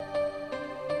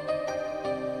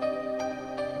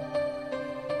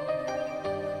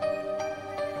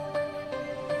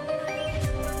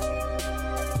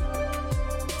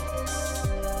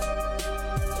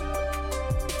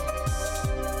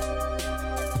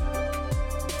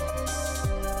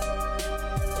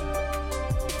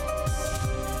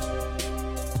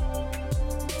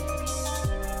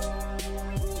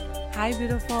Hi,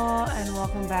 beautiful, and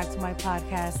welcome back to my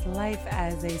podcast, Life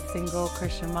as a Single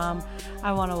Christian Mom.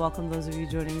 I want to welcome those of you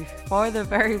joining me for the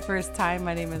very first time.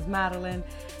 My name is Madeline,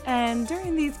 and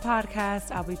during these podcasts,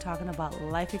 I'll be talking about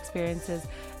life experiences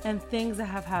and things that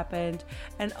have happened,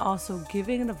 and also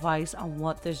giving advice on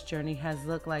what this journey has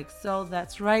looked like. So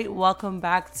that's right, welcome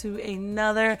back to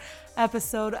another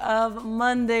episode of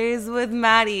Mondays with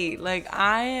Maddie.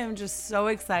 I am just so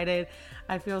excited.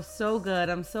 I feel so good.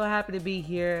 I'm so happy to be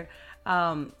here.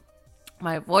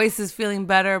 My voice is feeling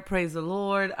better. Praise the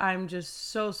Lord. I'm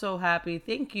just so happy.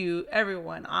 Thank you,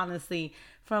 everyone, honestly,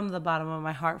 from the bottom of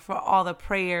my heart for all the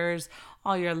prayers,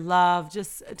 all your love,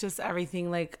 just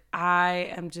everything.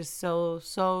 I am just so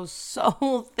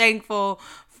thankful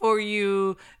for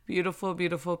you,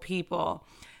 beautiful people.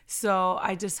 So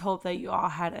I just hope that you all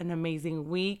had an amazing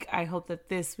week. I hope that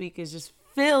this week is just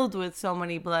filled with so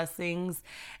many blessings,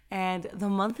 and the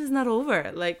month is not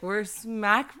over. We're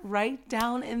smack right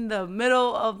down in the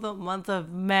middle of the month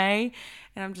of May,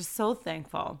 and I'm just so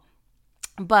thankful.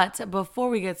 But before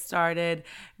we get started,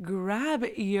 grab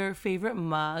your favorite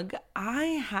mug. I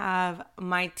have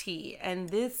my tea, and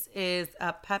this is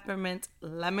a peppermint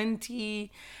lemon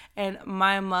tea. And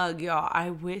my mug, y'all,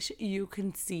 I wish you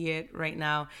can see it right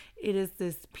now. It is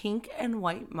this pink and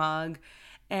white mug,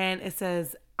 and it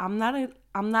says, I'm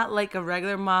not like a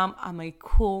regular mom. I'm a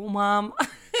cool mom.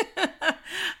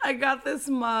 I got this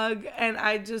mug and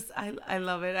I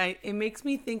love it. It makes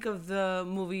me think of the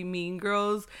movie Mean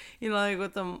Girls,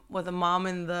 with the mom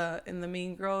in the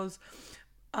Mean Girls.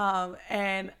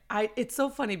 It's so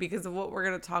funny because of what we're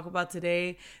going to talk about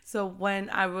today. So when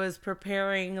I was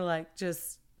preparing,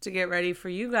 just to get ready for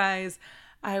you guys,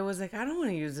 I was like, I don't want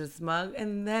to use this mug.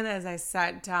 And then as I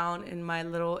sat down in my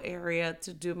little area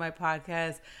to do my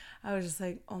podcast, I was just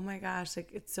like, oh my gosh,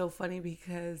 it's so funny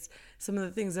because some of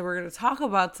the things that we're going to talk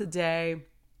about today,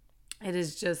 it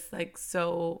is just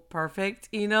so perfect,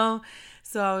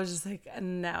 So I was just like,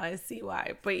 now I see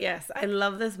why. But yes, I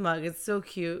love this mug. It's so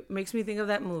cute. Makes me think of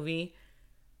that movie.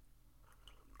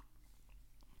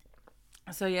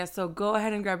 So go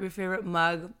ahead and grab your favorite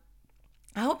mug.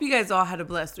 I hope you guys all had a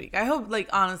blessed week. I hope,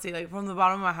 honestly, from the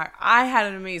bottom of my heart, I had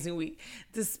an amazing week,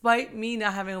 despite me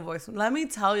not having a voice. Let me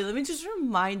just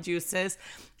remind you, sis,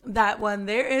 that when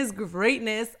there is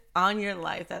greatness on your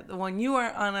life, that when you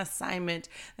are on assignment,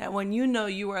 that when you know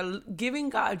you are giving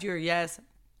God your yes,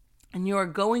 and you are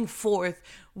going forth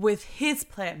with His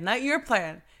plan, not your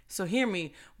plan. So hear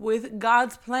me, with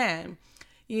God's plan.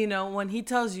 When He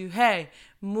tells you, hey,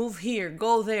 move here,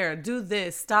 go there, do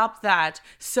this, stop that,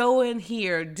 sow in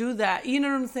here, do that. You know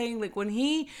what I'm saying? When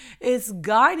He is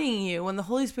guiding you, when the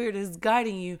Holy Spirit is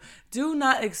guiding you, do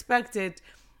not expect it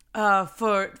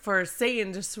for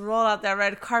Satan just to roll out that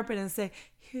red carpet and say,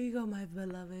 here you go, my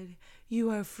beloved. You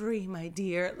are free, my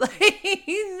dear.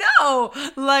 No.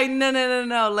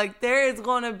 No. There is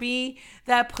going to be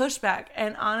that pushback.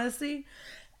 And honestly,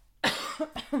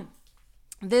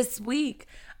 this week,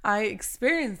 I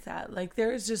experienced that.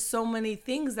 There's just so many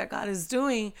things that God is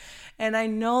doing. And I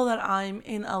know that I'm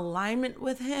in alignment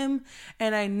with Him.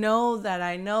 And I know that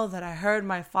I heard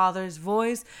my Father's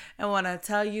voice. And when I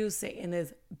tell you, Satan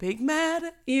is big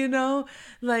mad,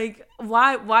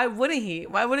 why wouldn't he?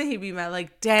 Why wouldn't he be mad?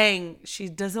 Dang, she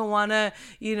doesn't want to,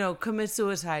 commit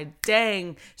suicide.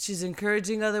 Dang, she's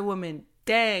encouraging other women.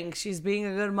 Dang, she's being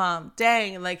a good mom.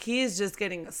 Dang, he is just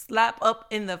getting a slap up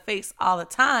in the face all the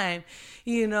time,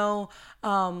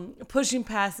 pushing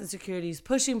past insecurities,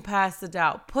 pushing past the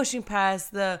doubt, pushing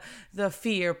past the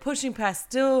fear, pushing past,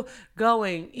 still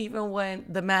going even when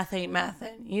the math ain't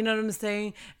mathin'. You know what I'm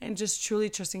saying? And just truly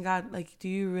trusting God. Do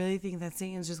you really think that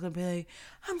Satan's just gonna be like,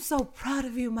 I'm so proud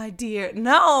of you, my dear?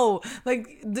 No,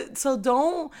 so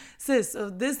don't, sis. So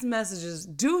this message is,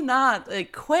 do not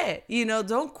quit.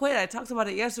 Don't quit. I talked about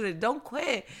it yesterday. Don't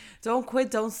quit.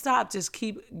 Don't stop. Just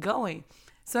keep going.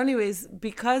 So anyways,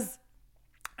 because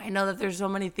I know that there's so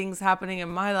many things happening in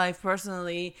my life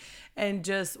personally, and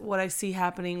just what I see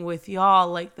happening with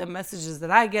y'all, the messages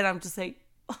that I get, I'm just like,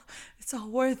 oh, it's all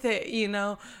worth it,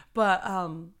 But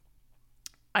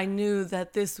I knew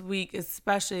that this week,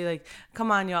 especially,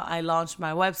 come on, y'all. I launched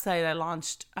my website. I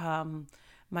launched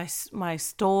my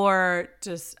store.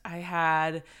 I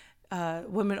had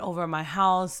women over my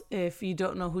house. If you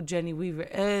don't know who Jenny Weaver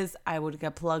is, I would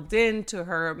get plugged into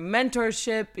her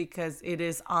mentorship because it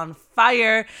is on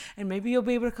fire, and maybe you'll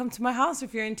be able to come to my house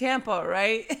if you're in Tampa,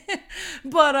 right?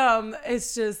 But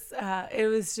it's just it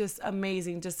was just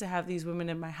amazing just to have these women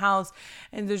in my house,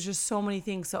 and there's just so many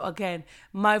things. So again,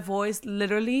 my voice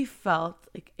literally felt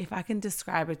like, if I can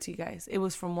describe it to you guys, it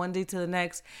was from one day to the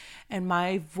next, and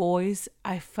my voice,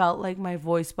 I felt like my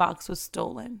voice box was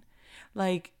stolen.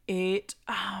 Like it,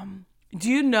 do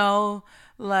you know,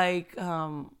 like,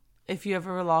 if you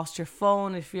ever lost your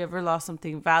phone, if you ever lost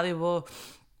something valuable,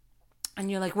 and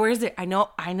you're like, where is it? I know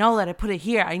that I put it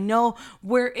here. I know,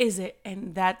 where is it?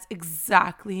 And that's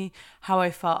exactly how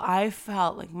I felt. I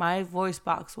felt like my voice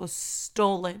box was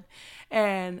stolen.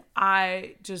 And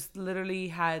I just literally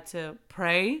had to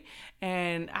pray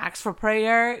and ask for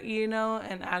prayer,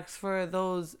 and ask for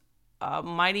those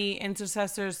mighty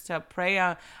intercessors to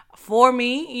pray for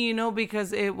me,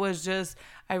 because it was just,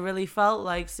 I really felt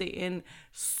like Satan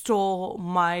stole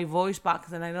my voice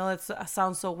box. And I know that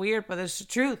sounds so weird, but it's the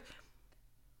truth.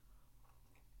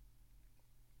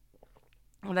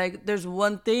 Like, there's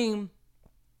one thing,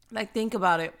 like, think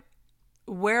about it.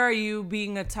 Where are you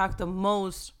being attacked the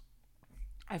most?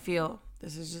 I feel,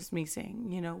 this is just me saying,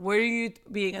 where are you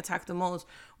being attacked the most?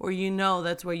 Or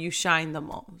that's where you shine the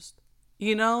most.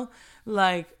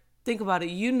 Like, think about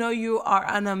it. You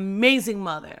are an amazing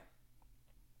mother.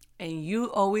 And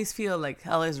you always feel like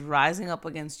hell is rising up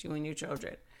against you and your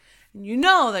children. And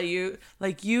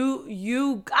that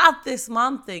you got this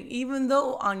mom thing, even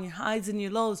though on your highs and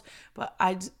your lows. But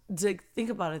think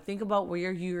about it. Think about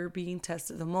where you're being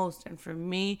tested the most. And for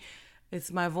me, it's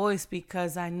my voice,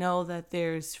 because I know that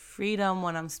there's freedom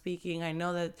when I'm speaking. I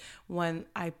know that when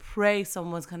I pray,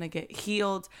 someone's going to get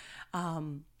healed.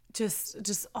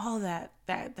 Just all that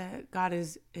God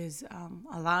is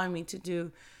allowing me to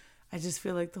do. I just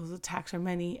feel like those attacks are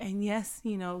many. And yes,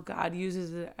 God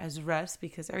uses it as rest,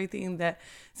 because everything that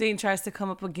Satan tries to come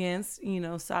up against,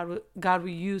 God will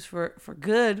use for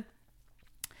good.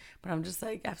 But I'm just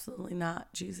like, absolutely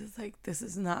not, Jesus. Like, this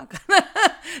is not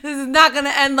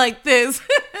gonna end like this,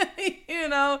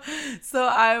 So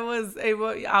I was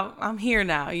able. I'm here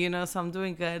now, So I'm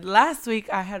doing good. Last week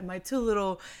I had my two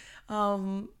little,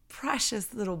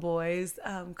 precious little boys,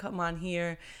 come on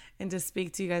here and just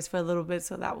speak to you guys for a little bit.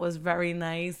 So that was very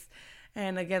nice.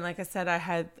 And again, like I said, I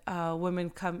had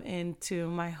women come into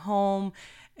my home,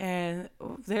 and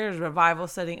there's revival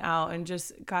setting out, and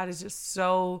just God is just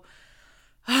so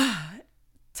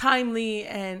timely,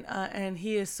 and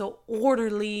He is so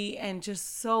orderly and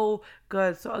just so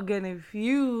good. So again, it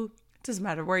doesn't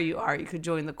matter where you are, you could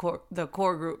join the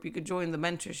core group, you could join the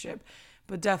mentorship,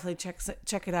 but definitely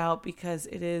check it out, because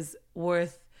it is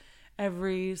worth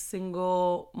every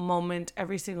single moment,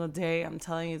 every single day. I'm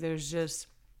telling you, there's just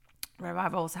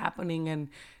revivals happening, and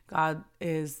God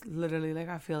is literally, like,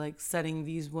 I feel like setting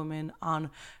these women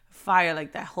on fire,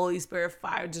 like that Holy Spirit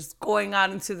fire, just going out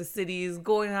into the cities,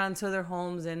 going out into their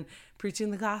homes and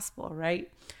preaching the gospel, right?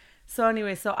 So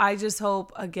anyway, so I just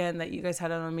hope, again, that you guys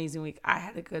had an amazing week. I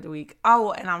had a good week.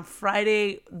 Oh, and on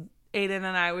Friday, Aiden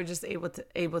and I were just able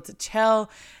to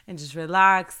chill and just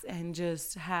relax and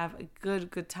just have a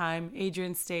good time.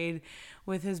 Adrian stayed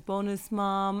with his bonus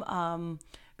mom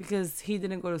because he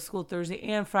didn't go to school Thursday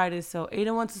and Friday. So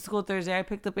Aiden went to school Thursday. I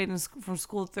picked up Aiden from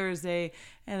school Thursday,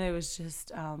 and it was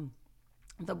just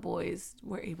the boys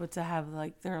were able to have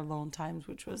like their alone times,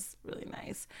 which was really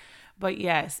nice. But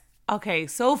yes. Okay,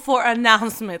 so for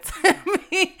announcements,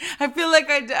 I feel like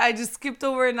I just skipped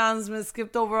over announcements,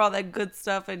 skipped over all that good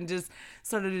stuff, and just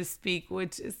started to speak,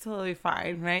 which is totally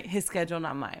fine, right? His schedule,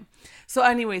 not mine. So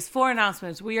anyways, for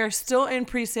announcements, we are still in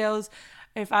pre-sales.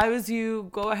 If I was you,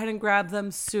 go ahead and grab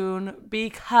them soon,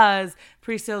 because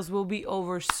pre-sales will be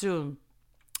over soon.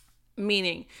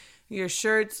 Meaning, your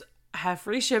shirts have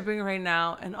free shipping right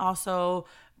now, and also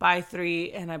buy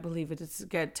 3, and I believe it's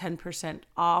get 10%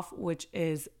 off, which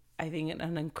is, I think,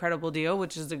 an incredible deal,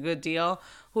 which is a good deal.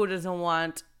 Who doesn't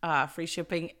want free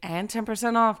shipping and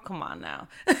 10% off? Come on now.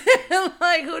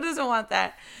 Like, who doesn't want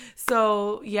that?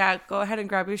 So yeah, go ahead and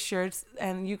grab your shirts,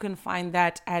 and you can find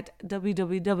that at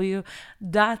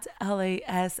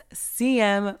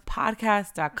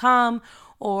www.lascmpodcast.com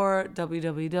or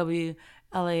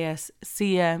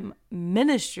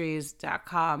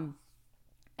www.lascmministries.com.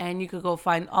 And you could go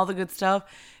find all the good stuff.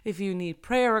 If you need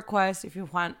prayer requests, if you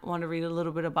want to read a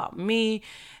little bit about me,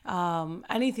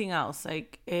 anything else,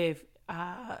 like if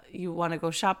you want to go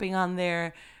shopping on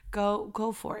there,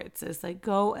 go for it, sis. Like,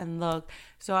 go and look.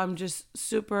 So I'm just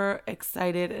super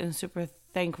excited and super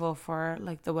thankful for,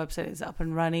 like, the website is up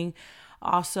and running.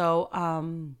 Also,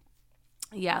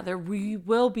 we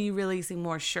will be releasing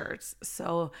more shirts.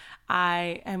 So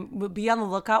will be on the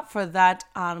lookout for that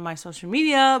on my social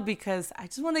media, because I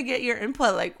just want to get your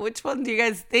input. Like, which one do you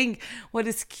guys think? What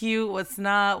is cute? What's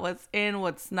not? What's in?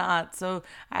 What's not? So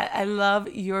I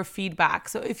love your feedback.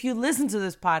 So if you listen to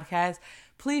this podcast,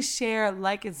 please share,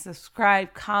 like, and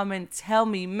subscribe, comment, tell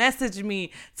me, message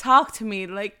me, talk to me.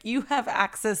 Like, you have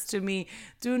access to me.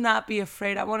 Do not be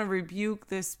afraid. I want to rebuke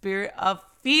the spirit of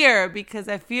fear because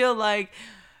I feel like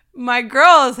my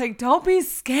girl is like, don't be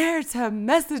scared to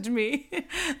message me.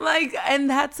 Like, and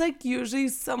that's like usually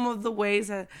some of the ways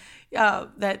that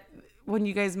when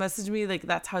you guys message me, like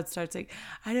that's how it starts. Like,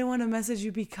 I didn't want to message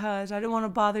you because I didn't want to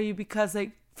bother you because,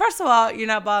 like, first of all, you're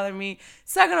not bothering me.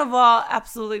 Second of all,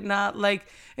 absolutely not. Like,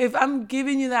 if I'm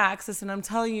giving you the access and I'm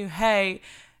telling you, hey,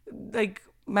 like,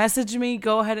 message me,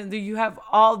 go ahead and you have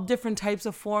all different types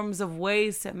of forms of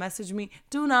ways to message me.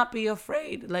 Do not be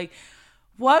afraid. Like,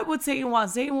 what would Satan want?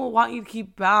 Satan will want you to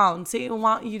keep bound. Satan will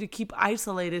want you to keep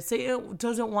isolated. Satan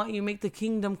doesn't want you to make the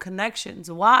kingdom connections.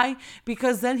 Why?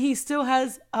 Because then he still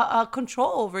has a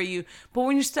control over you. But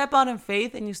when you step out in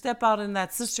faith and you step out in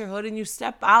that sisterhood and you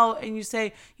step out and you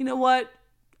say, you know what?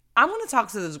 I'm going to talk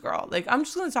to this girl. Like, I'm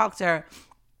just going to talk to her.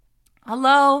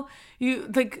 Hello,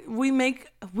 you, like, we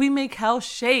make hell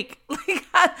shake.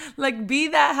 Like be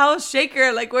that hell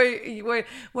shaker. Like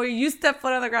where you step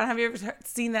foot on the ground. Have you ever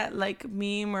seen that like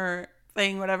meme or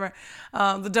thing, whatever?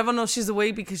 The devil knows she's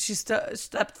away because she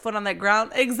stepped foot on that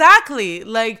ground. Exactly.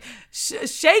 Like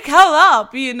shake hell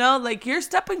up. You know, like you're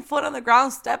stepping foot on the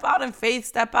ground. Step out in faith.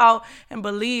 Step out and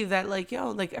believe that, like, yo,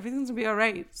 like everything's gonna be all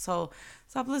right. So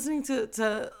stop listening to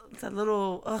that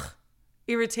little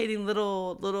irritating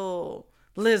little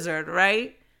lizard,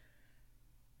 right?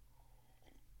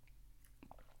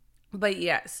 But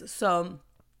yes, so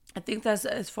I think that's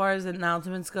as far as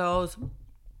announcements goes.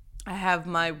 I have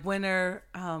my winner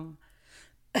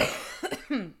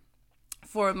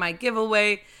for my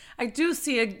giveaway. I do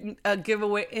see a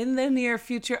giveaway in the near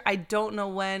future. I don't know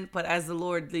when, but as the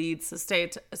Lord leads, so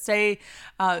stay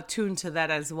tuned to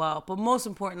that as well. But most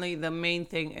importantly, the main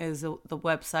thing is the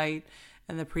website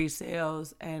and the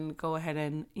pre-sales, and go ahead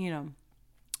and, you know,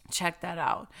 check that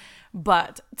out.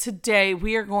 But today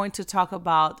we are going to talk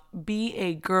about be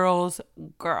a girl's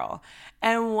girl.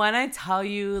 And when I tell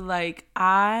you, like,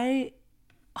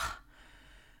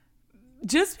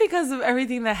 just because of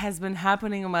everything that has been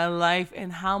happening in my life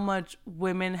and how much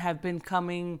women have been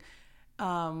coming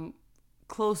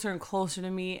closer and closer to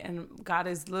me, and God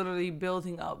is literally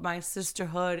building up my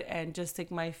sisterhood and just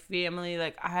like my family.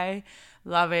 Like, I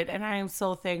love it, and I am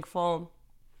so thankful.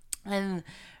 And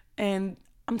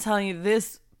I'm telling you,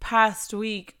 this past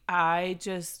week, I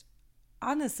just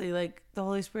honestly, like, the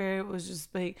Holy Spirit was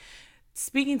just like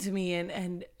speaking to me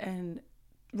and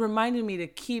reminded me to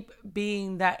keep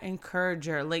being that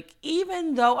encourager. Like,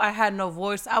 even though I had no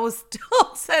voice, I was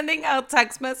still sending out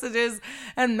text messages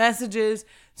and messages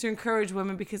to encourage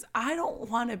women, because I don't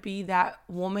want to be that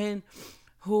woman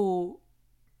who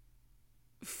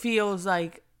feels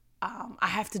like I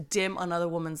have to dim another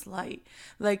woman's light.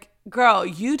 Like, girl,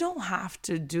 you don't have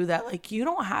to do that. Like, you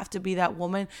don't have to be that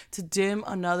woman to dim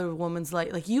another woman's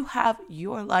light. Like, you have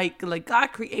your light. Like,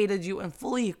 God created you and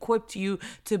fully equipped you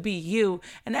to be you.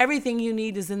 And everything you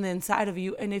need is in the inside of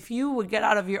you. And if you would get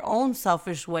out of your own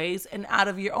selfish ways and out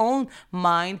of your own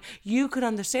mind, you could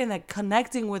understand that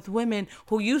connecting with women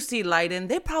who you see light in,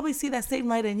 they probably see that same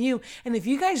light in you. And if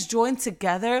you guys join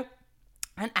together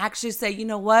and actually say, you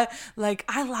know what, like,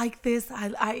 I like this.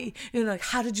 I you know, like,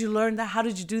 how did you learn that? How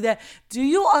did you do that? Do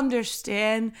you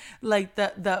understand, like,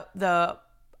 the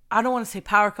I don't want to say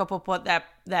power couple, but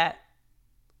that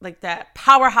like that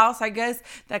powerhouse, I guess,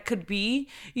 that could be,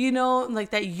 you know,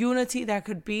 like that unity that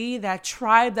could be, that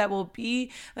tribe that will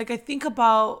be. Like, I think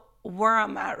about where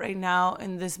I'm at right now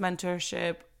in this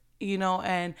mentorship, you know,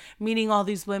 and meeting all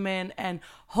these women and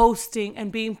hosting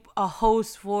and being a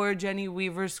host for Jenny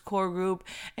Weaver's core group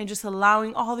and just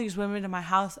allowing all these women to my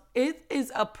house. It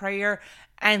is a prayer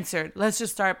answered. Let's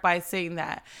just start by saying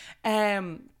that.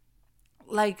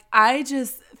 Like, I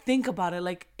just think about it.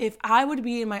 Like, if I would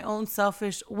be in my own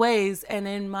selfish ways and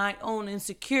in my own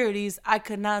insecurities, I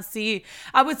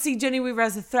would see Jenny Weaver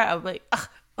as a threat. I would be like, ugh.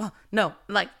 Oh, no,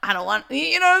 like, I don't want,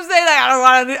 you know what I'm saying?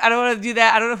 Like, I don't want to do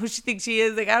that. I don't know who she thinks she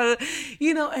is. Like, I don't,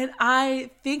 you know, and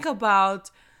I think about,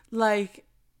 like,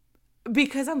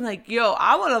 because I'm like, yo,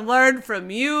 I want to learn from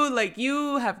you. Like,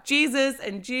 you have Jesus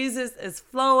and Jesus is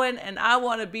flowing, and I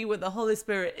want to be where the Holy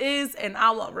Spirit is, and I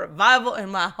want revival in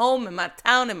my home, in my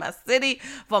town, in my city,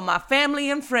 for my family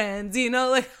and friends, you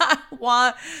know, like, I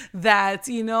want that,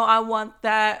 you know, I want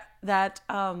that,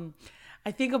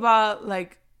 I think about,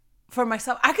 like, for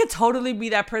myself, I could totally be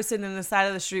that person in the side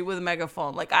of the street with a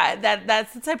megaphone. Like,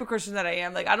 that's the type of Christian that I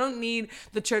am. Like, I don't need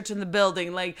the church in the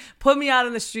building. Like, put me out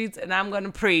in the streets and I'm going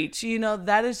to preach. You know,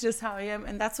 that is just how I am.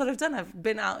 And that's what I've done. I've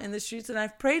been out in the streets and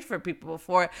I've prayed for people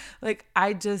before. Like,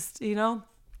 I just, you know,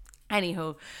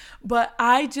 anywho. But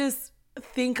I just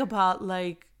think about,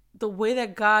 like, the way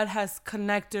that God has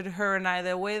connected her and I,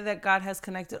 the way that God has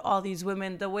connected all these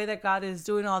women, the way that God is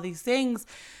doing all these things.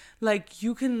 Like,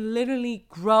 you can literally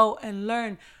grow and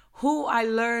learn. Who I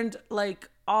learned like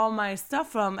all my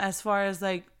stuff from, as far as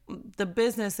like the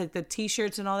business, like the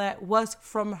t-shirts and all that, was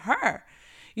from her,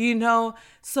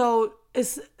 so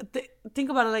think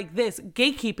about it like this: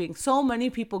 gatekeeping. So many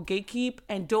people gatekeep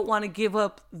and don't want to give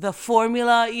up the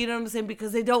formula, you know what I'm saying,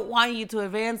 because they don't want you to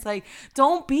advance. Like,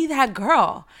 don't be that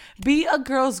girl. Be a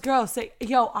girl's girl. Say,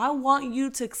 yo, I want you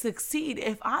to succeed.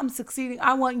 If I'm succeeding,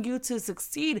 I want you to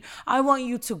succeed. I want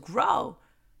you to grow.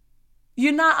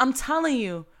 I'm telling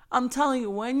you,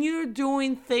 when you're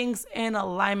doing things in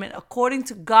alignment according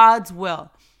to God's will,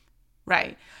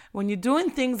 right? When you're doing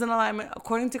things in alignment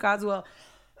according to God's will,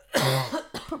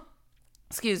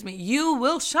 excuse me, you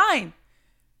will shine.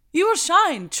 You will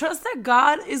shine. Trust that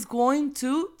God is going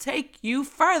to take you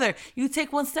further. You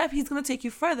take one step, he's going to take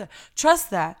you further. Trust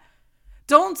that.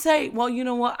 Don't say, well, you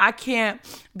know what, I can't,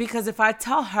 because if I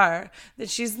tell her that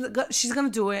she's going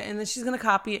to do it and then she's going to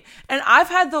copy it. And I've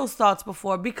had those thoughts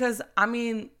before, because,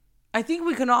 I think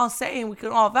we can all say and we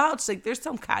can all vouch, like, there's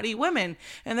some catty women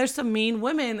and there's some mean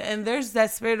women and there's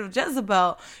that spirit of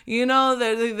Jezebel,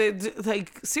 they're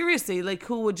like, seriously, like,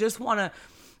 who would just want to,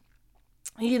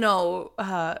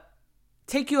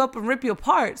 take you up and rip you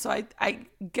apart. So I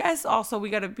guess also we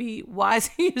got to be wise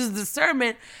and use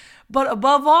discernment, but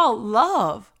above all,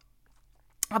 love.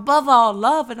 Above all,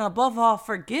 love, and above all,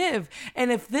 forgive.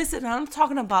 And I'm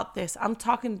talking about this, I'm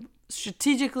talking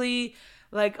strategically,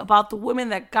 like, about the women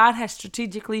that God has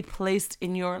strategically placed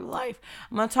in your life.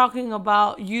 I'm not talking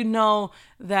about,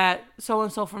 that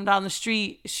so-and-so from down the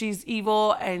street, she's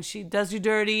evil and she does you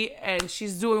dirty and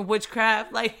she's doing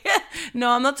witchcraft. Like,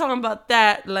 no, I'm not talking about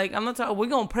that. Like, I'm not talking, we're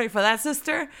going to pray for that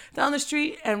sister down the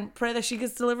street and pray that she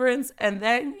gets deliverance. And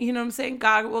then,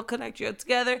 God will connect you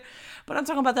together. But I'm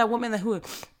talking about that woman who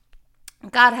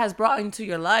God has brought into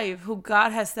your life, who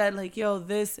God has said, like, yo,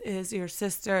 this is your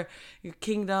sister, your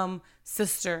kingdom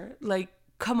sister. Like,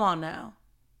 come on now.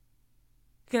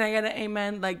 Can I get an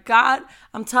amen? Like, God,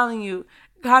 I'm telling you,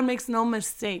 God makes no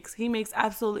mistakes. He makes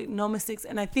absolutely no mistakes.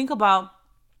 And I think about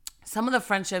some of the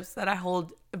friendships that I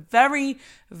hold very,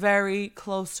 very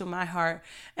close to my heart.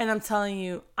 And I'm telling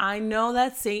you, I know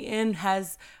that Satan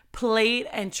has played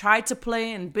and tried to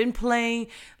play and been playing,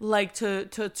 like, to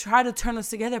try to turn us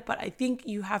together. But I think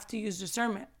you have to use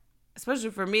discernment.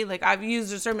 Especially for me, like, I've used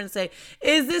discernment to say,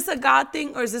 is this a God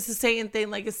thing or is this a Satan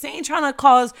thing? Like, is Satan trying to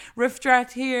cause rift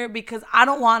raft here? Because I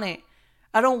don't want it.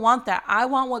 I don't want that. I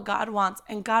want what God wants.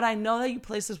 And God, I know that you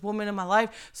placed this woman in my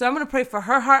life, so I'm going to pray for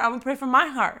her heart. I'm going to pray for my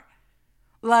heart.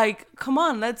 Like, come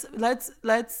on, let's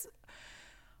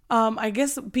I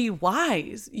guess be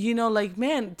wise. Like,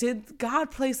 man, did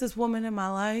God place this woman in my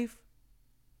life?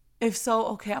 If so,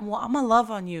 okay, I'm going to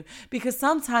love on you. Because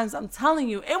sometimes, I'm telling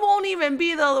you, it won't even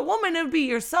be the other woman. It'll be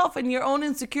yourself and your own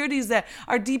insecurities that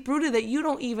are deep-rooted that you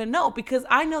don't even know. Because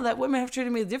I know that women have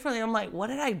treated me differently. I'm like, what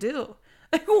did I do?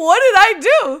 Like, what did I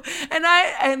do?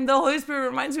 And the Holy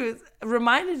Spirit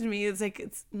reminded me, it's like,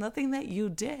 it's nothing that you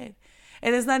did.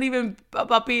 And it's not even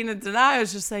about being in denial.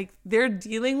 It's just like, they're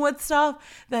dealing with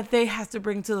stuff that they have to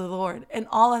bring to the Lord. And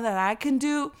all of that I can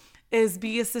do is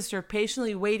be a sister,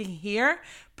 patiently waiting here,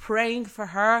 praying for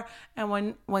her.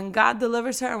 And when God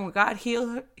delivers her and when God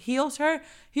heals her,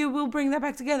 he will bring that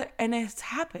back together. And it's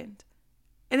happened.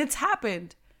 It's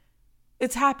happened.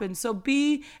 So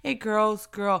be a girl's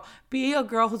girl. Be a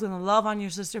girl who's going to love on your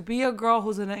sister. Be a girl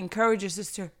who's going to encourage your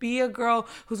sister. Be a girl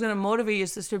who's going to motivate your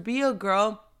sister. Be a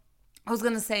girl who's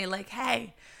going to say, like,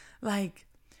 hey, like,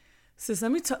 sis,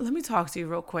 let me talk to you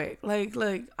real quick. Like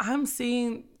I'm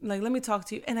seeing, like, let me talk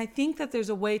to you. And I think that there's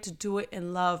a way to do it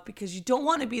in love, because you don't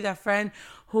want to be that friend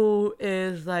who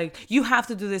is like, you have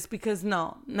to do this, because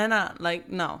no,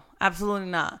 absolutely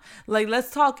not. Like,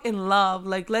 let's talk in love.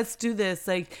 Like, let's do this.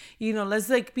 Like, let's,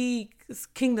 like, be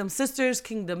kingdom sisters,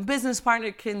 kingdom business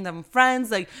partner, kingdom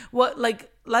friends. Like, what, like,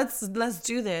 let's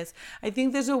do this. I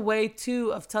think there's a way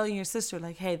too of telling your sister,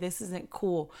 like, hey, this isn't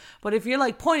cool. But if you're,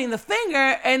 like, pointing the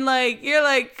finger and, like, you're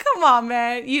like, come on,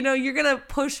 man, you're gonna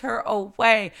push her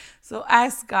away. So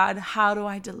ask God, how do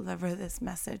I deliver this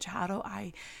message? How do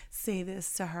I say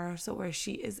this to her so where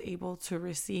she is able to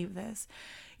receive this?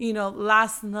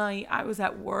 Last night I was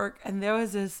at work and there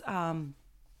was this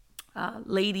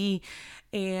lady,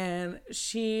 and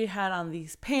she had on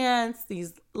these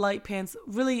light pants,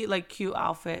 really, like, cute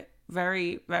outfit,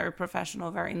 very, very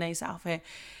professional, very nice outfit.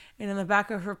 And in the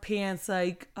back of her pants,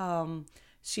 like,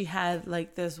 she had,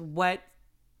 like, this wet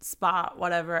spot,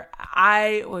 whatever.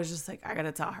 I was just like, I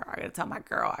gotta tell my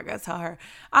girl, I gotta tell her.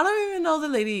 I don't even know the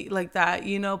lady like that,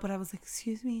 but I was like,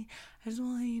 excuse me, I just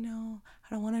want to let you know, I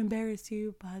don't want to embarrass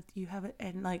you, but you have it.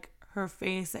 And, like, her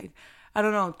face, like, I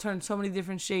don't know, turn so many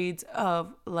different shades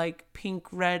of like pink,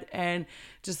 red, and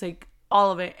just like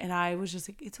all of it. And I was just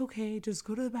like, it's okay, just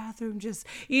go to the bathroom, just,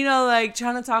 like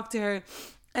trying to talk to her.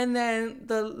 And then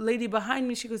the lady behind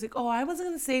me, she goes like, oh, I wasn't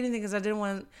going to say anything because I didn't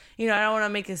want to, I don't want to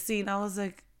make a scene. I was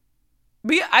like,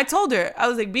 I told her, I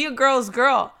was like, be a girl's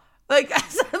girl. Like, I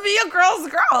said, be a girl's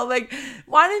girl. Like,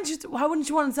 why wouldn't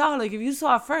you want to tell her? Like, if you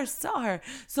saw her first, tell her.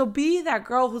 So be that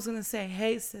girl who's going to say,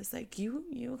 hey, sis, like,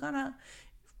 you kind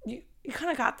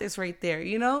of got this right there,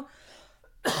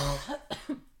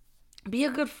 Be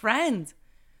a good friend.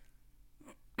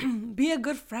 Be a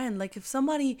good friend. Like,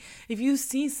 if you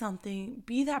see something,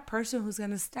 be that person who's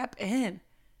going to step in.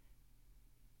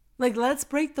 Like, let's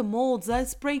break the molds.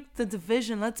 Let's break the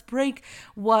division. Let's break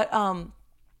what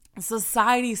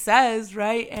society says,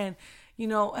 right? And,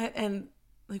 and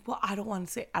like, well, I don't want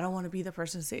to be the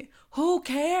person to say, who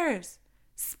cares?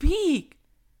 Speak.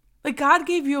 Like, God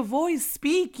gave you a voice.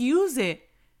 Speak. Use it.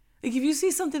 Like, if you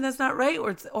see something that's not right or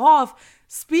it's off,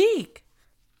 speak.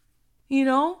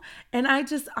 And I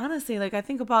just honestly, like, I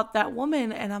think about that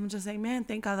woman and I'm just like, man,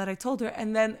 thank God that I told her.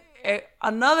 And then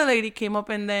another lady came up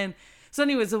and then, so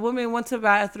anyways, the woman went to the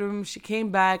bathroom, she came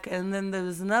back, and then there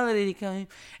was another lady coming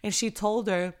and she told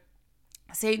her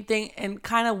same thing and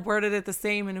kind of worded it the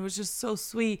same. And it was just so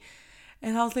sweet.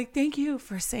 And I was like, thank you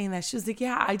for saying that. She was like,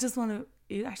 yeah, I just want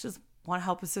to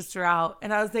help a sister out.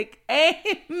 And I was like,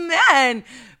 amen.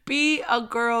 Be a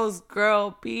girl's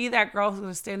girl. Be that girl who's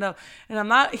going to stand up. And I'm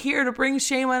not here to bring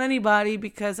shame on anybody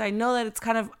because I know that it's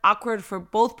kind of awkward for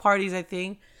both parties, I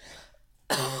think.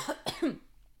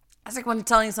 It's like when you're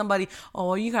telling somebody,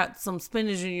 oh, you got some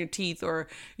spinach in your teeth or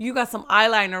you got some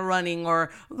eyeliner running,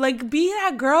 or like, be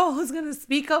that girl who's going to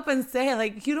speak up and say,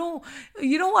 like, you don't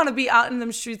want to be out in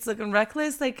them streets looking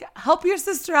reckless. Like, help your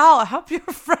sister out, help your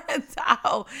friends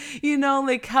out,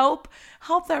 like help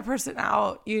that person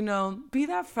out, be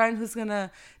that friend who's going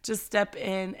to just step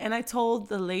in. And I told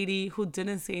the lady who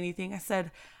didn't say anything, I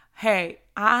said, hey,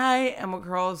 I am a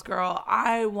girl's girl.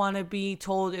 I want to be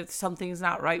told if something's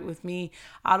not right with me.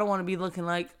 I don't want to be looking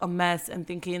like a mess and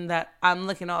thinking that I'm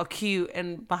looking all cute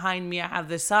and behind me I have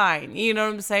this sign. You know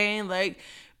what I'm saying? Like,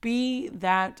 be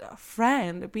that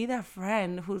friend. Be that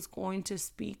friend who's going to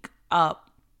speak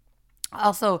up.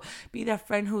 Also, be that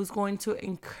friend who's going to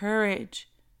encourage.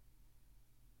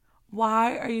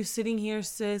 Why are you sitting here,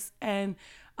 sis, and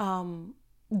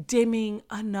dimming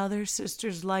another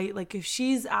sister's light? Like, if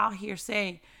she's out here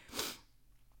saying,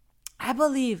 I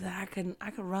believe that I could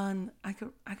run,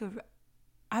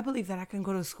 I believe that I can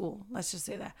go to school, let's just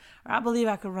say that, or I believe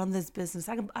I could run this business,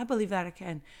 I believe that I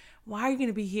can. Why are you going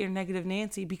to be here negative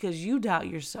Nancy because you doubt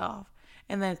yourself,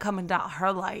 and then come and doubt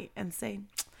her light and say,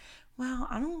 well,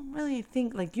 I don't really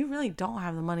think, like, you really don't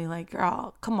have the money. Like,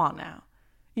 girl, come on now.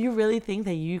 You really think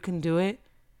that you can do it?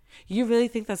 You really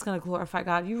think that's going to glorify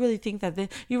God? You really think that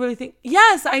you really think,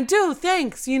 yes, I do.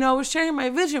 Thanks. I was sharing my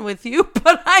vision with you,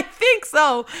 but I think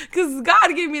so because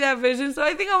God gave me that vision. So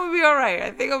I think I'm going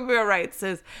to be all right.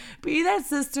 Sis, be that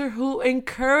sister who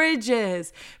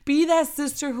encourages. Be that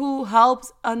sister who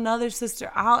helps another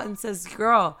sister out and says,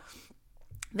 girl,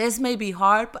 this may be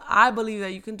hard, but I believe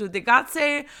that you can do it. Did God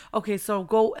say it? Okay, so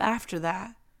go after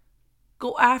that.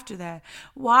 Go after that.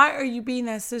 Why are you being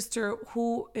that sister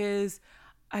who is,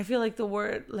 I feel like the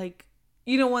word, like,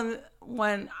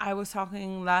 when I was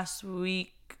talking 2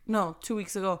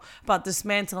 weeks ago about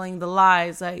dismantling the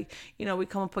lies, like, we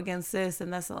come up against this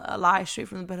and that's a lie straight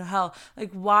from the pit of hell.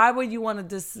 Like, why would you want to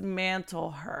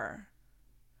dismantle her?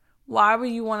 Why would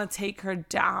you want to take her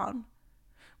down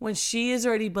when she is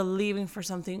already believing for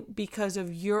something because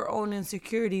of your own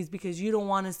insecurities, because you don't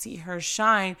want to see her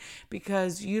shine,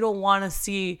 because you don't want to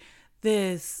see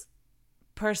this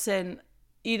person,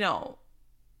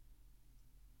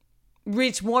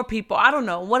 reach more people. I don't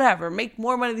know, whatever, make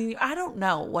more money than you. I don't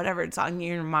know, whatever it's on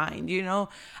your mind,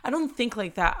 I don't think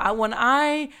like that. When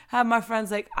I have my friends,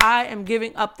 like, I am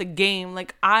giving up the game.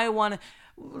 Like, I'm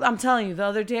telling you, the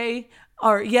other day,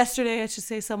 or yesterday, I should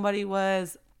say, somebody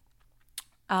was,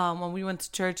 when we went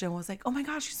to church and was like, oh my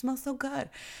gosh, you smell so good.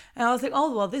 And I was like,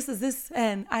 oh, well, this is this.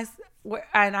 And I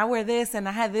wear this and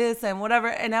I had this and whatever.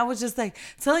 And I was just like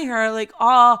telling her like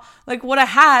all like what I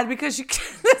had because she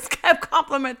just kept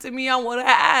complimenting me on what I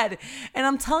had. And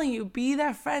I'm telling you, be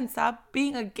that friend. Stop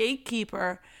being a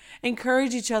gatekeeper.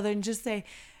 Encourage each other and just say,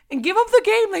 and give up the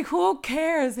game. Like, who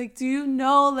cares? Like, do you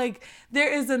know, like,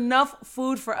 there is enough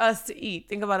food for us to eat.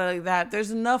 Think about it like that. There's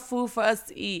enough food for us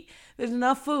to eat. There's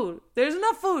enough food. There's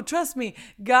enough food. Trust me.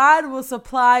 God will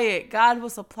supply it. God will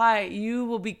supply it. You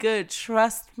will be good.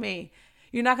 Trust me.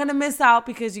 You're not going to miss out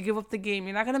because you give up the game.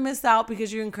 You're not going to miss out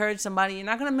because you encourage somebody. You're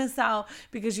not going to miss out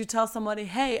because you tell somebody,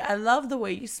 hey, I love the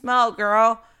way you smell,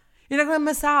 girl. You're not going to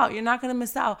miss out. You're not going to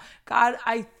miss out. God,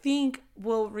 I think,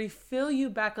 will refill you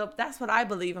back up. That's what I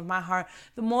believe in my heart.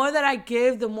 The more that I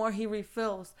give, the more he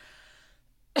refills.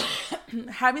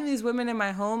 Having these women in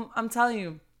my home, I'm telling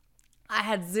you, I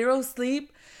had zero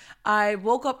sleep. I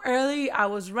woke up early. I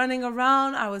was running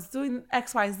around. I was doing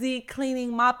XYZ,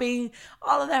 cleaning, mopping,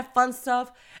 all of that fun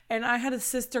stuff. And I had a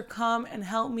sister come and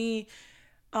help me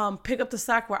pick up the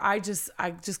slack where I just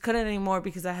couldn't anymore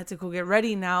because I had to go get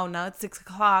ready now. Now it's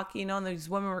 6:00, and these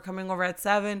women were coming over at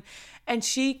 7. And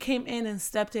she came in and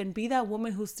stepped in. Be that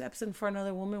woman who steps in for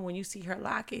another woman when you see her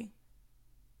lacking.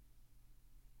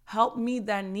 Help meet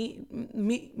that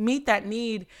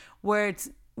need where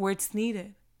it's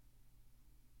needed.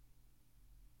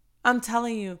 I'm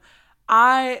telling you,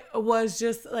 I was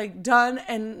just like done,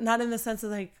 and not in the sense of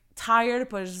like tired,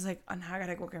 but it's just like, oh, now I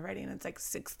gotta go get ready, and it's like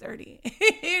 6:30,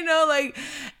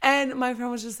 and my friend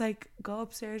was just like, go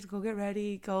upstairs, go get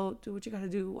ready, go do what you gotta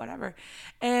do, whatever.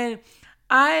 And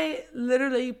I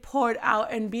literally poured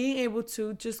out, and being able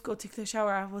to just go take the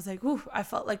shower, I was like, ooh, I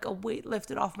felt like a weight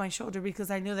lifted off my shoulder because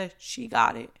I knew that she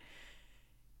got it.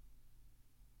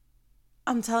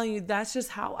 I'm telling you, that's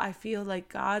just how I feel. Like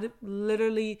God,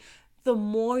 literally, the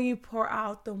more you pour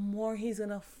out, the more he's going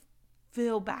to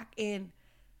fill back in.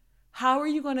 How are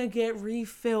you going to get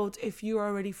refilled if you're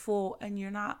already full and you're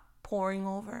not pouring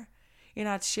over? You're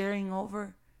not sharing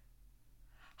over?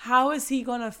 How is he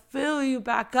going to fill you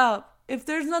back up if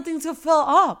there's nothing to fill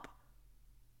up?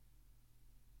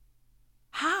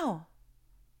 How?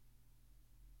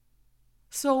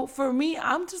 So for me,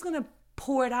 I'm just going to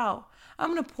pour it out.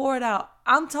 I'm going to pour it out.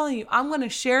 I'm telling you, I'm going to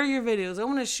share your videos.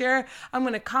 I'm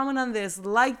going to comment on this,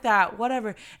 like that,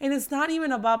 whatever. And it's not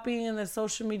even about being in the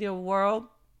social media world.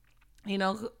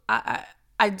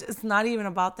 It's not even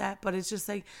about that, but it's just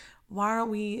like, why aren't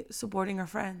we supporting our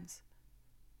friends?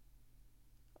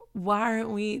 Why aren't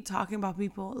we talking about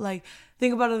people? Like,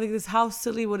 think about it like this. How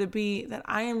silly would it be that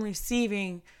I am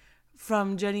receiving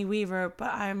from Jenny Weaver,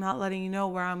 but I am not letting you know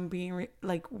where I'm being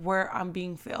where I'm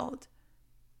being filled?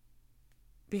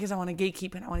 Because I want to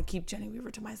gatekeep and I want to keep Jenny Weaver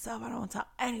to myself. I don't want to tell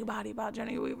anybody about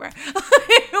Jenny Weaver.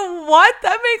 What?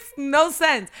 That makes no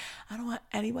sense. I don't want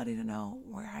anybody to know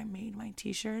where I made my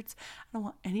t-shirts. I don't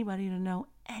want anybody to know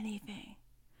anything.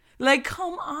 Like,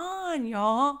 come on,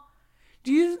 y'all.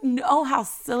 Do you know how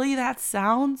silly that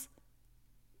sounds?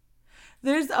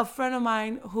 There's a friend of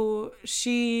mine who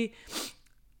I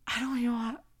don't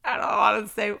want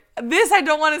to say this. I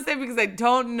don't want to say because I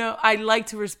don't know. I like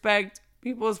to respect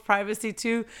people's privacy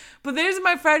too. But there's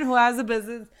my friend who has a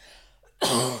business.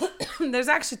 There's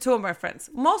actually two of my friends.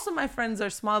 Most of my friends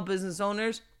are small business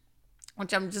owners,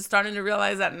 which I'm just starting to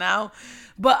realize that now.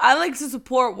 But I like to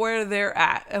support where they're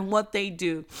at and what they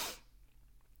do.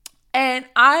 And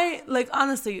I,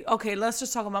 honestly, okay, let's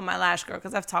just talk about my lash girl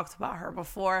because I've talked about her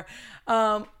before.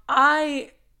 I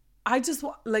just,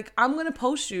 I'm going to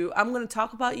post you. I'm going to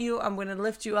talk about you. I'm going to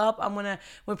lift you up.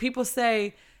 When people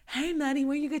say, hey, Maddie,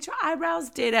 where you get your eyebrows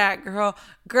did at, girl?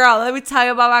 Girl, let me tell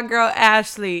you about my girl,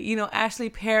 Ashley. Ashley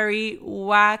Perry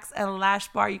Wax and Lash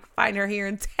Bar. You can find her here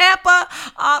in Tampa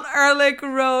on Ehrlich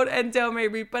Road and Del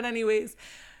Mabry. But anyways,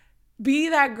 be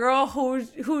that girl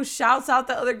who shouts out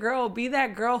the other girl. Be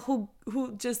that girl who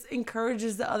just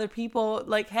encourages the other people.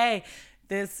 Like, hey,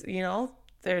 this,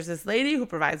 there's this lady who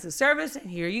provides this service and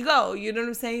here you go. You know what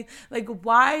I'm saying? Like,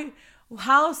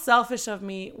 how selfish of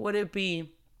me would it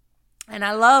be? And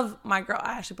I love my girl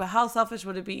Ashley, but how selfish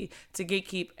would it be to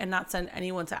gatekeep and not send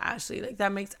anyone to Ashley? Like,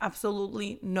 that makes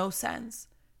absolutely no sense.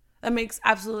 That makes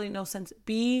absolutely no sense.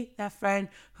 Be that friend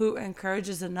who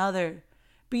encourages another.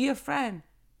 Be a friend.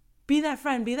 Be that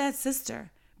friend. Be that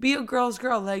sister. Be a girl's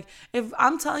girl. Like, if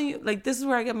I'm telling you, this is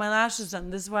where I get my lashes done.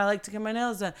 This is where I like to get my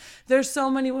nails done. There's so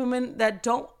many women that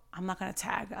don't. I'm not going to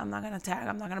tag. I'm not going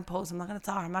to post. I'm not going to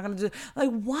talk. I'm not going to do.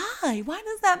 Why? Why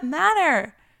does that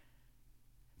matter?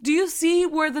 Do you see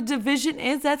where the division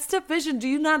is? That's division. Do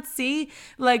you not see?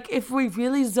 If we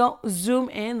really zoom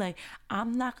in,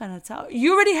 I'm not going to tell her.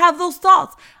 You already have those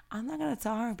thoughts. I'm not going to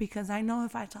tell her because I know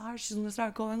if I tell her, she's going to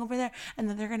start going over there and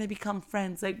then they're going to become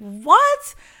friends.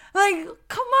 What?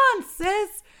 Come on,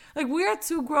 sis. We are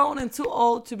too grown and too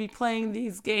old to be playing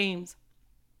these games.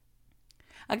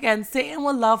 Again, Satan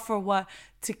will love for what?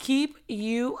 To keep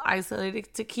you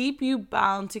isolated, to keep you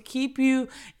bound, to keep you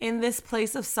in this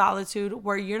place of solitude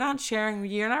where you're not sharing,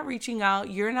 you're not reaching out,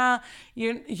 you're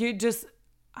just,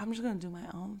 I'm just going to do my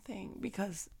own thing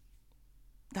because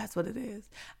That's what it is.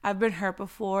 I've been hurt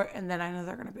before, and then I know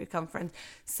they're going to become friends.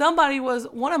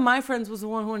 One of my friends was the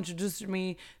one who introduced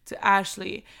me to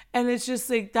Ashley. And it's just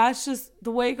like, that's just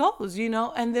the way it goes, you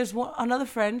know? And there's another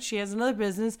friend, she has another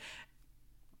business.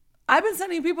 I've been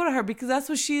sending people to her because that's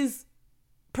what she's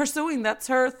pursuing. That's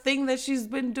her thing that she's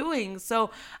been doing.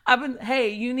 So hey,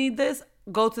 you need this?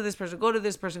 Go to this person, go to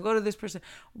this person, go to this person.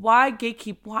 Why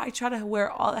gatekeep? Why try to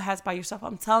wear all the hats by yourself?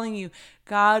 I'm telling you,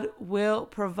 God will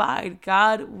provide.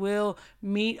 God will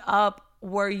meet up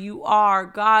where you are.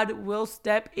 God will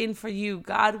step in for you.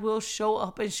 God will show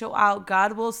up and show out.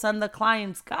 God will send the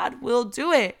clients. God will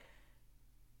do it.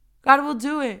 God will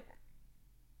do it.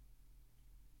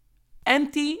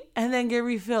 Empty and then get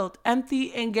refilled.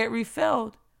 Empty and get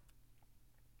refilled.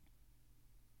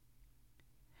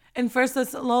 In 1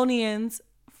 Thessalonians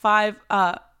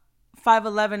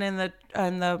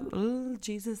 5:11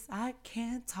 Jesus, I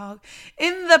can't talk.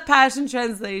 In the Passion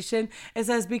Translation, it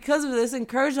says, because of this,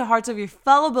 encourage the hearts of your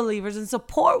fellow believers and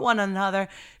support one another,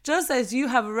 just as you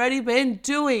have already been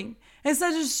doing. It's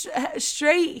such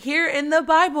straight here in the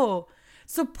Bible.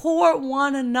 Support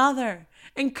one another.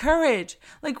 Encourage.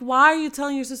 Like, why are you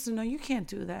telling your sister, no, you can't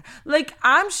do that? Like,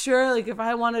 I'm sure, like, if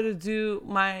I wanted to do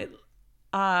my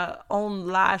own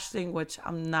lash thing, which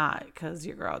I'm not, because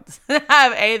your girl doesn't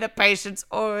have the patience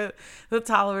or the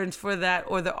tolerance for that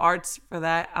or the arts for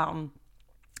that.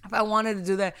 If I wanted to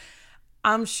do that,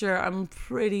 I'm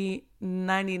pretty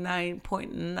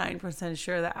 99.9%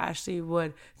 sure that Ashley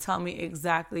would tell me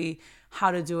exactly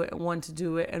how to do it and when to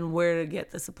do it and where to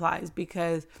get the supplies,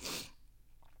 because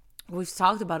we've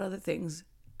talked about other things.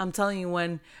 I'm telling you,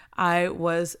 when I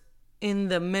was in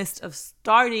the midst of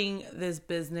starting this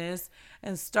business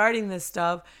and starting this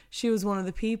stuff, she was one of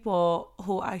the people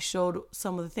who I showed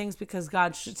some of the things, because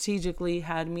God strategically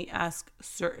had me ask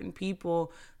certain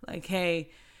people, like,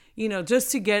 hey, you know, just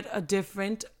to get a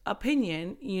different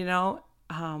opinion, you know,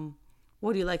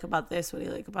 what do you like about this? What do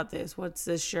you like about this? What's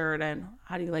this shirt? And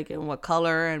how do you like it? And what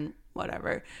color? And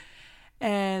whatever.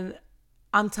 And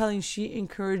I'm telling you, she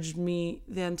encouraged me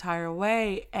the entire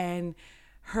way. And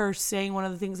her saying one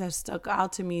of the things that stuck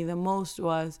out to me the most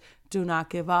was, do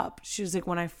not give up. She was like,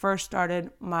 when I first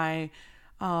started my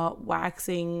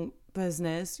waxing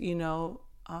business, you know,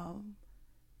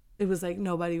 it was like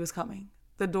nobody was coming.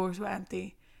 The doors were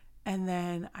empty. And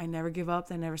then I never give up.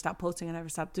 I never stopped posting. I never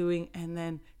stopped doing. And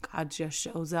then God just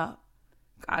shows up.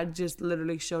 God just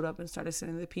literally showed up and started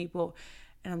sending the people.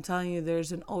 And I'm telling you,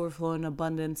 there's an overflow and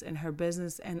abundance in her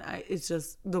business. And it's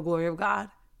just the glory of God.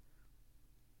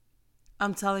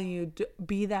 I'm telling you,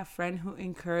 be that friend who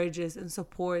encourages and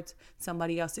supports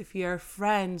somebody else. If you're a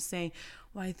friend saying,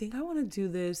 well, I think I want to do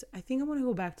this. I think I want to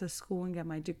go back to school and get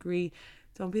my degree.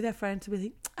 Don't be that friend to be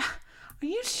like, are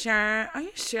you sure? Are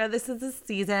you sure this is the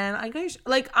season?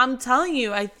 Like, I'm telling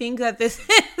you, I think that this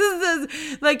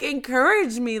is, like,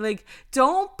 encourage me. Like,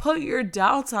 don't put your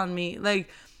doubts on me. Like,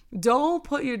 don't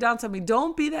put your doubts on me.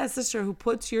 Don't be that sister who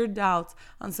puts your doubts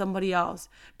on somebody else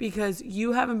because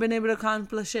you haven't been able to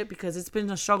accomplish it, because it's been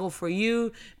a struggle for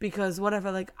you, because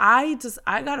whatever. Like, I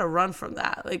gotta run from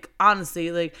that. Like,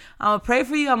 honestly, like, I'm gonna pray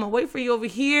for you. I'm gonna wait for you over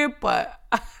here, but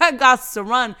I got to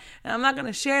run, and I'm not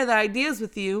gonna share the ideas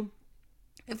with you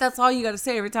if that's all you gotta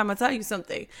say every time I tell you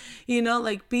something. You know,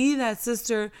 like, be that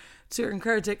sister to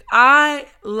encourage. Like, I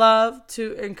love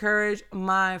to encourage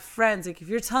my friends. Like, if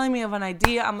you're telling me of an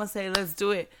idea, I'm gonna say, let's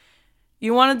do it.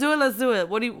 You want to do it? Let's do it.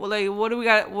 What do we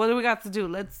got to do?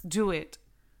 Let's do it.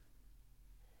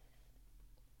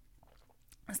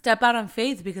 Step out on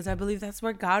faith, because I believe that's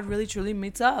where God really truly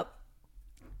meets up.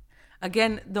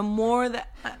 Again, the more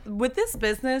that with this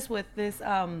business, with this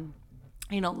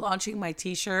launching my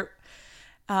t-shirt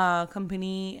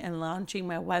company and launching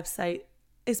my website,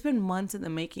 it's been months in the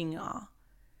making, y'all.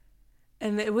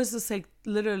 And it was just like,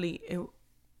 literally,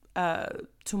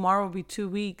 tomorrow will be 2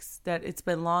 weeks that it's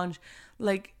been launched.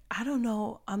 Like, I don't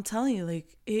know. I'm telling you,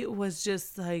 like, it was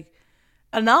just like,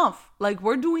 enough. Like,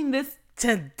 we're doing this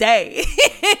today.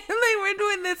 Like, we're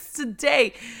doing this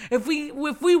today. If we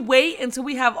wait until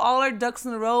we have all our ducks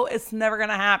in a row, it's never going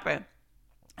to happen.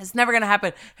 It's never going to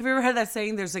happen. Have you ever heard that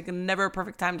saying, there's like never a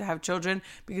perfect time to have children,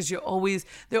 because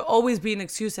there'll always be an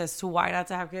excuse as to why not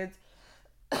to have kids.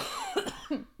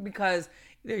 Because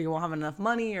either you won't have enough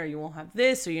money, or you won't have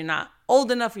this, or you're not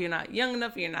old enough, or you're not young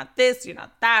enough, or you're not this, you're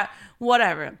not that,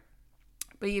 whatever.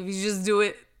 But if you just do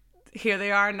it, here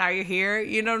they are, now you're here.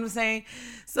 You know what I'm saying?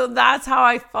 So that's how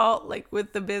I felt, like,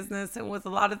 with the business and with a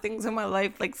lot of things in my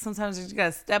life. Like, sometimes you just got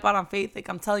to step out on faith. Like,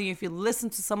 I'm telling you, if you listen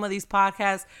to some of these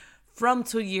podcasts from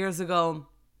 2 years ago,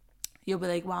 you'll be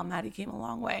like, wow, Maddie came a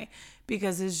long way,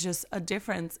 because it's just a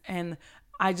difference. And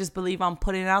I just believe I'm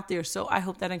putting it out there. So I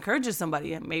hope that encourages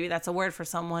somebody. And maybe that's a word for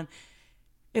someone.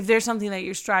 If there's something that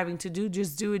you're striving to do,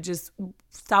 just do it. Just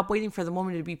stop waiting for the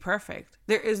moment to be perfect.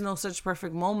 There is no such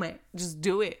perfect moment. Just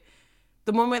do it.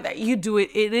 The moment that you do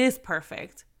it, it is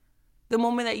perfect. The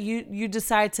moment that you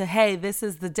decide to, hey, this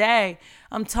is the day,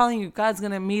 I'm telling you, God's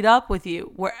going to meet up with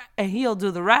you and he'll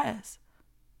do the rest.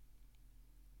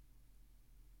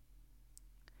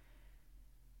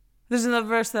 There's another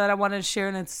verse that I wanted to share,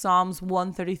 and it's Psalms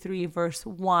 133, verse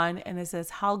 1. And it says,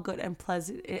 how good and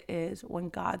pleasant it is when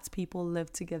God's people live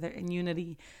together in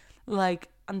unity. Like,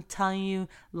 I'm telling you,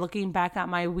 looking back at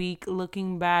my week,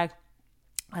 looking back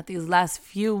at these last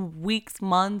few weeks,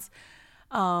 months,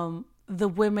 the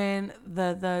women,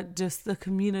 the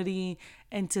community,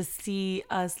 and to see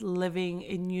us living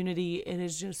in unity, it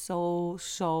is just so,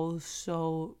 so,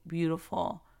 so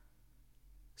beautiful.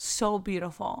 So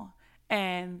beautiful.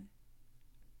 And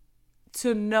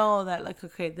to know that, like,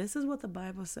 okay, this is what the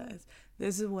Bible says.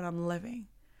 This is what I'm living.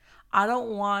 I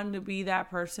don't want to be that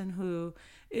person who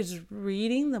is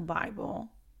reading the Bible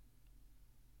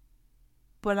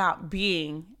but not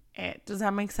being it. Does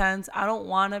that make sense? I don't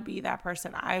want to be that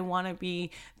person. I want to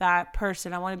be that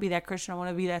person. I want to be that Christian. I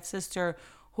want to be that sister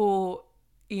who,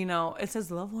 it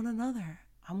says love one another.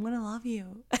 I'm going to love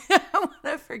you. I'm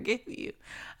going to forgive you.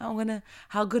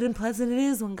 How good and pleasant it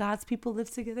is when God's people live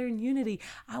together in unity.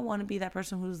 I want to be that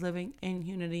person who's living in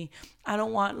unity. I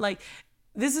don't want,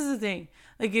 this is the thing.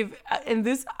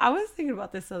 I was thinking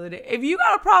about this the other day. If you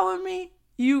got a problem with me,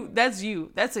 that's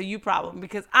you. That's a you problem,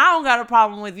 because I don't got a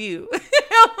problem with you.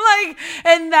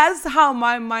 And that's how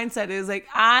my mindset is.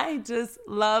 I just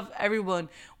love everyone,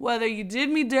 whether you did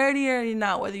me dirty or you're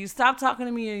not, whether you stopped talking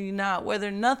to me or you're not, whether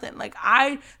nothing.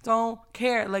 I don't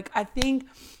care. I think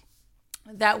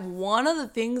that one of the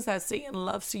things that Satan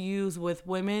loves to use with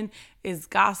women is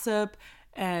gossip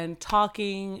and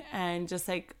talking and just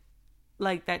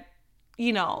like that,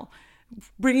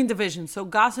 bringing division. So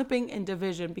gossiping and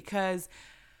division, because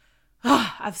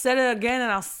I've said it again,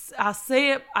 and I'll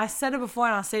say it. I said it before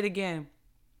and I'll say it again.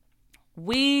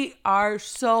 We are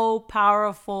so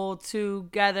powerful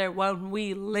together when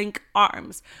we link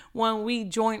arms, when we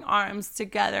join arms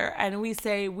together and we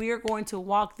say we are going to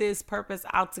walk this purpose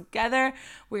out together.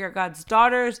 We are God's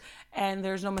daughters and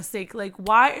there's no mistake.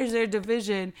 Why is there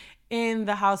division in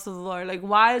the house of the Lord?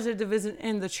 Why is there division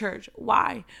in the church?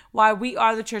 Why? We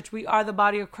are the church. We are the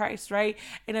body of Christ, right?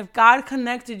 And if God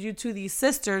connected you to these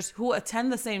sisters who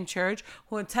attend the same church,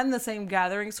 who attend the same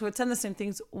gatherings, who attend the same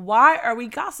things, why are we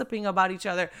gossiping about each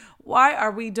other? Why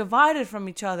are we divided from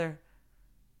each other?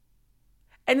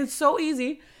 And it's so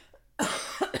easy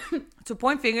to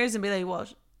point fingers and be like, well,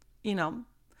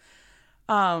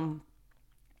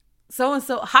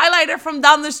 so-and-so highlighter from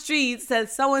down the street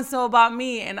says so-and-so about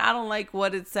me, and I don't like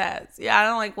what it says. Yeah, I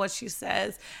don't like what she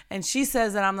says. And she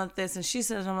says that I'm not this, and she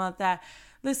says I'm not that.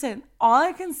 Listen, all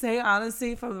I can say,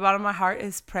 honestly, from the bottom of my heart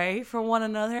is pray for one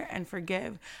another and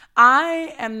forgive.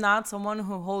 I am not someone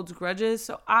who holds grudges,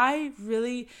 so I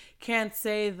really can't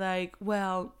say,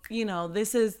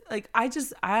 this is,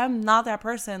 I am not that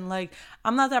person.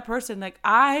 I'm not that person.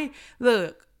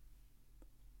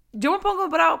 Yo me pongo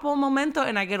bravo por un momento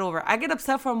and I get over it. I get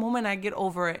upset for a moment and I get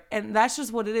over it. And that's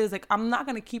just what it is. I'm not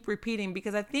going to keep repeating,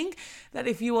 because I think that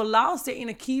if you allow Satan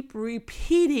to keep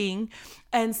repeating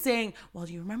and saying, well,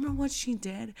 do you remember what she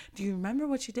did? Do you remember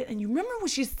what she did? And you remember what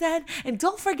she said? And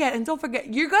don't forget.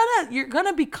 You're going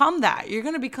to become that. You're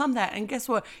going to become that. And guess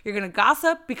what? You're going to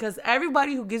gossip, because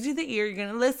everybody who gives you the ear, you're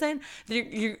going to listen.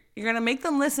 You're going to make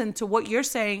them listen to what you're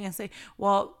saying and say,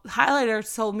 well, highlighter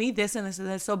told me this and this and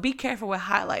this, so be careful with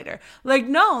highlighter.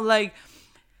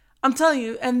 I'm telling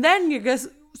you. And then you're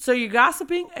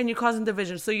gossiping and you're causing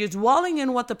division. So you're dwelling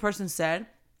in what the person said.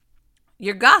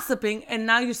 You're gossiping, and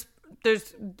now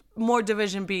there's more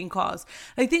division being caused.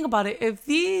 Think about it. If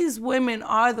these women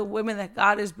are the women that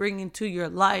God is bringing to your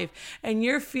life, and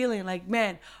you're feeling like,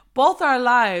 man, both our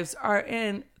lives are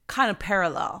in kind of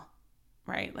parallel,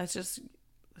 right? Let's just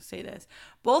say this.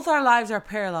 Both our lives are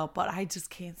parallel, but I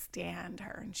just can't stand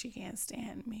her and she can't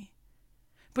stand me.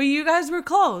 But you guys were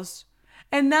close.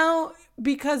 And now,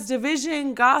 because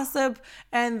division, gossip,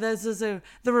 and the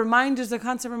reminders, the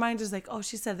constant reminders, oh,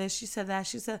 she said this, she said that,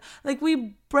 she said,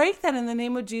 we break that in the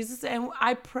name of Jesus. And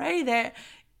I pray that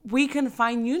we can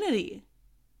find unity.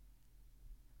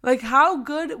 How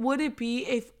good would it be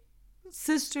if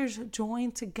sisters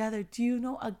join together? Do you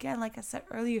know, again, like I said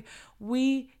earlier,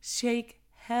 we shake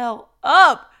hell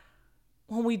up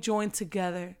when we join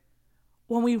together,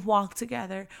 when we walk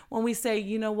together, when we say,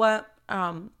 you know what,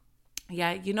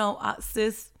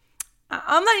 sis,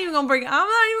 I'm not even gonna bring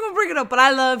it up, but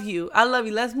I love you.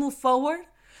 Let's move forward.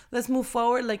 Let's move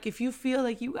forward. Like, if you feel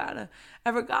like you gotta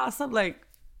ever gossip, like,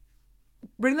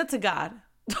 bring that to God.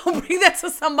 Don't bring that to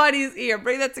somebody's ear.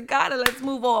 Bring that to God, and let's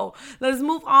move on. Let's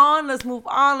move on. Let's move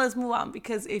on. Let's move on.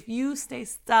 Because if you stay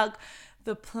stuck,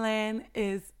 the plan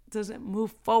doesn't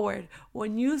move forward.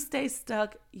 When you stay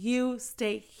stuck, you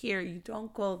stay here. You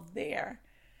don't go there.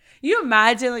 You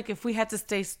imagine, like, if we had to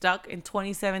stay stuck in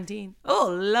 2017, oh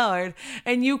Lord,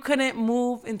 and you couldn't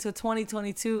move into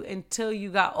 2022 until you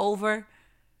got over.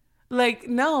 Like,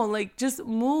 no, like, just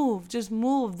move.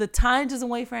 The time doesn't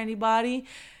wait for anybody.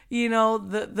 You know,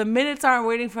 the minutes aren't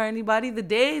waiting for anybody. The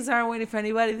days aren't waiting for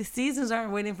anybody. The seasons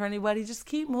aren't waiting for anybody. Just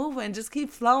keep moving. Just keep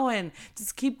flowing.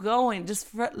 Just keep going.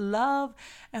 Just love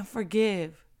and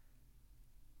forgive.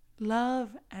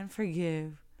 Love and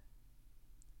forgive.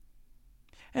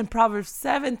 In Proverbs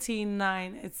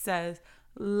 17:9, it says,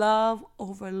 love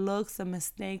overlooks the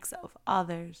mistakes of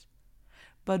others,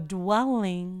 but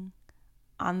dwelling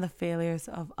on the failures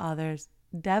of others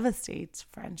devastates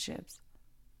friendships.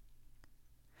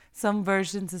 Some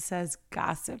versions it says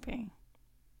gossiping.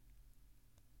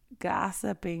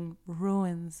 Gossiping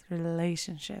ruins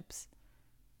relationships.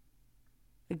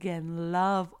 Again,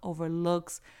 love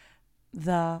overlooks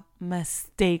the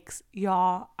mistakes.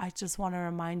 Y'all, I just want to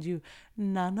remind you,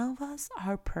 none of us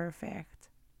are perfect.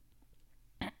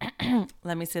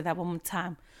 Let me say that one more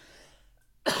time.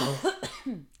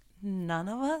 None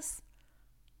of us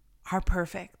are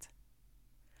perfect.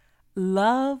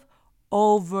 Love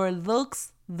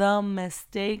overlooks the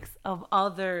mistakes of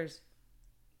others.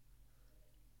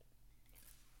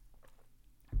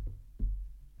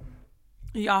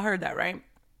 Y'all heard that, right?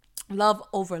 Love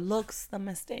overlooks the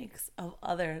mistakes of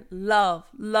others. Love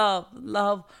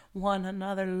one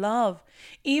another. Love.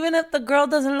 Even if the girl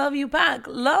doesn't love you back,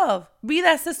 love. Be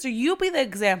that sister. You be the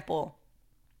example.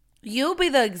 You be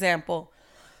the example.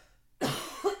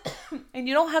 And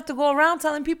you don't have to go around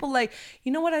telling people, like,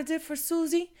 you know what I did for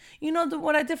Susie? You know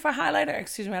what I did for Highlighter?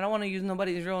 Excuse me, I don't want to use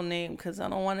nobody's real name because I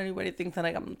don't want anybody to think that,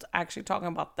 like, I'm actually talking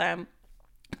about them.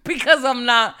 Because I'm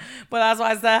not. But that's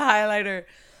why I said Highlighter.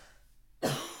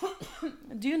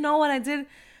 Do you know what I did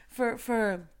for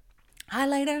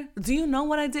Highlighter? Do you know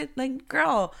what I did? Like,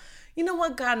 girl, you know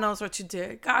what? God knows what you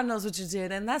did. God knows what you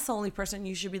did. And that's the only person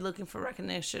you should be looking for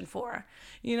recognition for.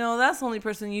 You know, that's the only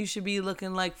person you should be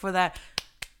looking like for that.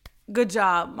 Good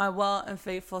job, my well and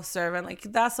faithful servant. Like,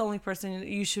 that's the only person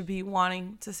you should be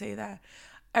wanting to say that.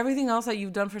 Everything else that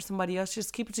you've done for somebody else,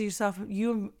 just keep it to yourself,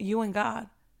 you and God.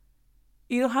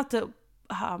 You don't have to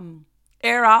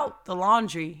air out the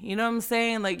laundry. You know what I'm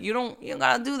saying? Like, you don't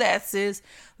gotta do that, sis.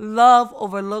 Love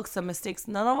overlooks the mistakes.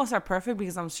 None of us are perfect,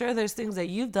 because I'm sure there's things that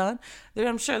you've done.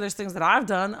 I'm sure there's things that I've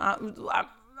done.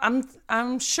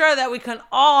 I'm sure that we can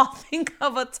all think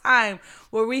of a time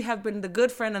where we have been the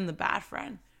good friend and the bad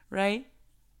friend. Right?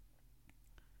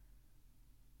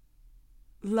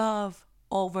 Love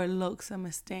overlooks the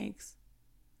mistakes.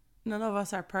 None of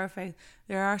us are perfect.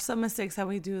 There are some mistakes that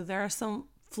we do. There are some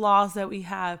flaws that we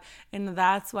have. And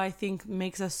that's what I think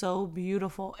makes us so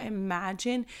beautiful.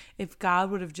 Imagine if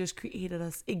God would have just created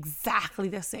us exactly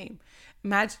the same.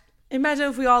 Imagine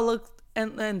if we all looked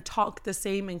and talked the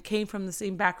same and came from the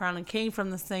same background and came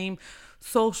from the same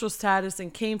social status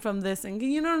and came from this, and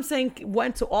you know what I'm saying,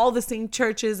 went to all the same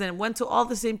churches and went to all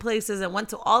the same places and went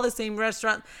to all the same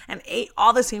restaurants and ate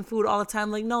all the same food all the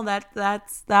time. Like, no,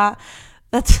 that's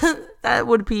that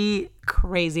would be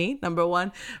crazy, number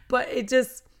one. But it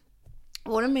just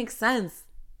wouldn't make sense.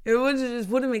 It just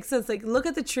wouldn't make sense. Like, look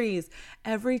at the trees.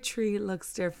 Every tree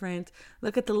looks different.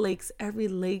 Look at the lakes. Every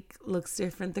lake looks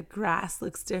different. The grass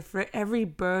looks different. Every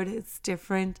bird is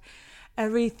different.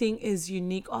 Everything is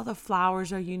unique. All the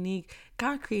flowers are unique.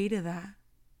 God created that.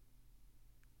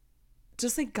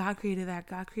 Just like God created that,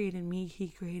 God created me. He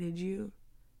created you.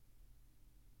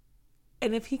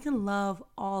 And if he can love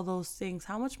all those things,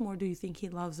 how much more do you think he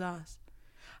loves us?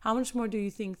 How much more do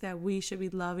you think that we should be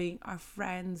loving our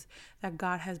friends that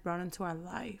God has brought into our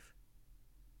life?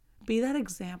 Be that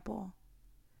example.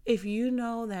 If you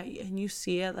know that and you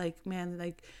see it, like, man,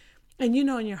 like, and you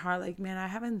know in your heart, like, man, I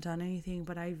haven't done anything,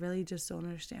 but I really just don't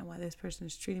understand why this person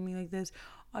is treating me like this.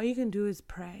 All you can do is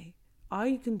pray. All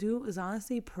you can do is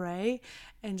honestly pray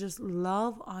and just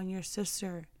love on your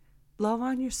sister. Love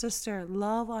on your sister.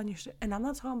 Love on your sister. And I'm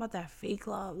not talking about that fake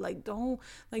love. Like, don't,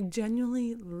 like,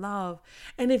 genuinely love.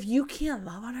 And if you can't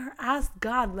love on her, ask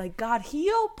God, like, God,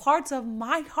 heal parts of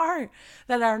my heart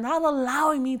that are not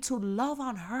allowing me to love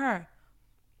on her.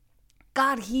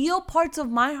 God, heal parts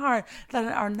of my heart that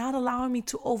are not allowing me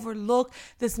to overlook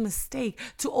this mistake,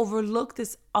 to overlook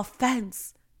this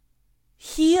offense.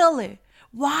 Heal it.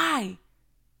 Why?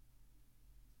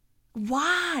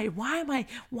 Why am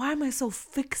I so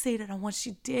fixated on what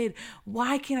she did?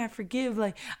 Why can't I forgive?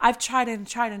 Like, I've tried and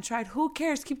tried and tried. Who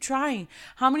cares? Keep trying.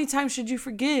 How many times should you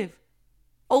forgive?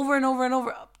 Over and over and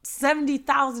over,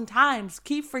 70,000 times.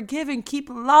 Keep forgiving, keep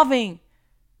loving.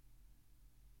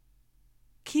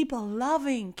 Keep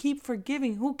loving, keep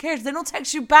forgiving. Who cares? They don't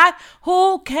text you back.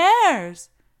 Who cares?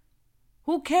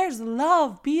 Who cares?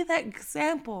 Love, be that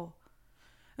example.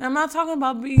 And I'm not talking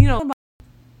about, I'm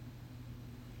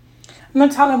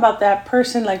not talking about that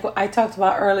person like I talked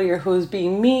about earlier who's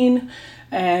being mean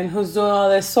and who's doing all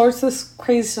this sorts of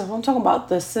crazy stuff. I'm talking about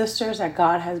the sisters that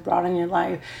God has brought in your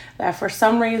life that for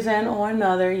some reason or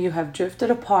another you have drifted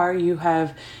apart. You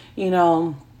have,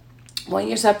 went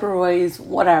your separate ways,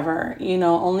 whatever.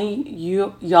 Only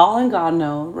y'all and God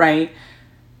know, right?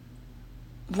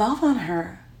 Love on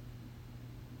her.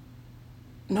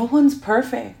 No one's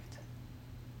perfect.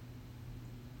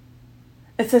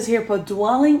 It says here, but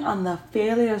dwelling on the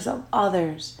failures of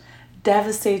others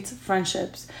devastates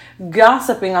friendships.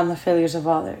 Gossiping on the failures of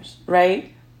others,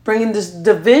 right? Bringing this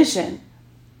division.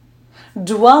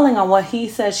 Dwelling on what he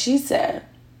said, she said,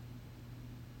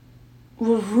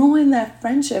 will ruin that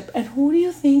friendship. And who do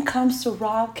you think comes to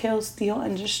rob, kill, steal,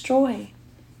 and destroy?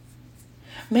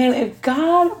 Man, if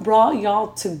God brought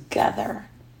y'all together,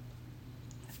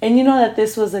 and you know that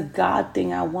this was a God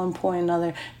thing at one point or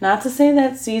another. Not to say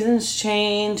that seasons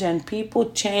change and people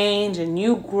change and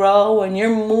you grow and you're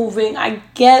moving. I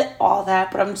get all that,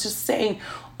 but I'm just saying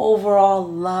overall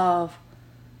love.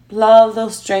 Love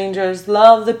those strangers.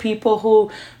 Love the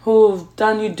people who've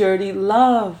done you dirty.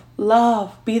 Love.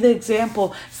 Be the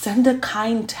example. Send a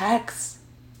kind text.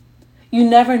 You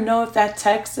never know if that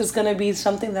text is going to be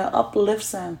something that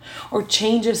uplifts them or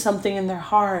changes something in their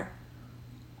heart.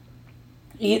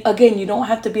 Again, you don't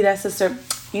have to be that sister.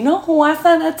 You know who I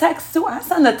sent a text to? I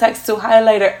sent a text to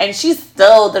Highlighter and she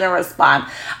still didn't respond.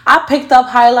 I picked up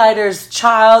Highlighter's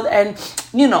child and,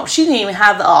 she didn't even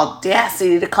have the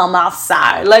audacity to come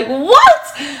outside. Like,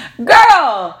 what?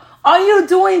 Girl, are you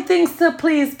doing things to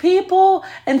please people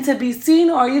and to be seen,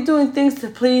 or are you doing things to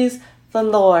please the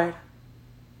Lord?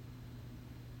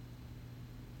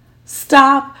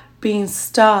 Stop being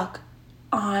stuck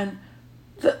on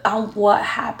what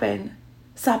happened.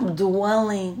 Stop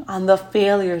dwelling on the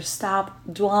failures. Stop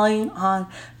dwelling on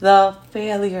the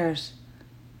failures.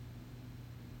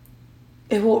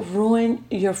 It will ruin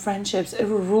your friendships. It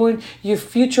will ruin your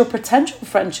future potential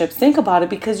friendships. Think about it,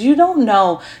 because you don't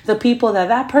know the people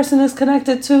that person is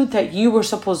connected to that you were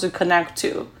supposed to connect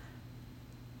to.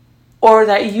 Or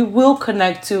that you will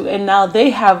connect to, and now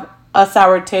they have a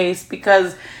sour taste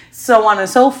because so on and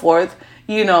so forth.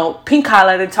 Pink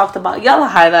highlighter talked about yellow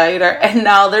highlighter, and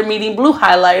now they're meeting blue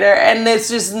highlighter, and it's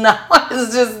just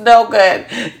no good.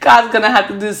 God's gonna have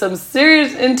to do some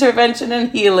serious intervention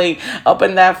and healing up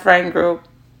in that friend group.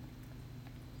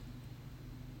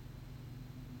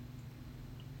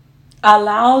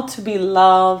 Allow to be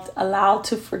loved, allow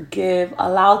to forgive,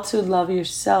 allow to love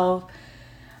yourself.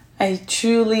 I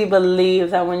truly believe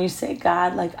that when you say,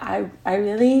 God, like I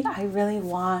really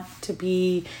want to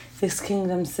be this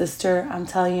kingdom sister, I'm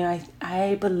telling you,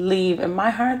 I believe in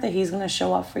my heart that he's going to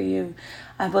show up for you.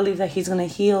 I believe that he's going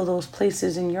to heal those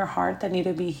places in your heart that need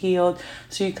to be healed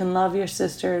so you can love your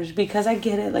sisters. Because I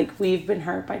get it, like we've been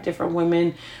hurt by different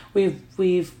women.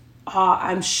 We've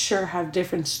I'm sure have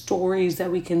different stories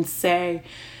that we can say.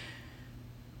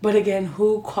 But again,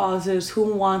 who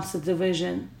wants the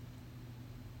division?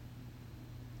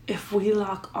 If we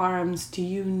lock arms, do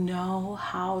you know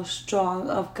how strong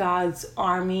of God's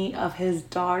army of his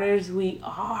daughters we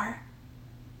are?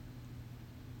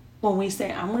 When we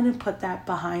say, I'm going to put that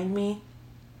behind me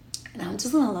and I'm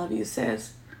just going to love you,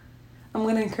 sis. I'm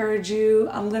going to encourage you.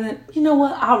 I'm going to, you know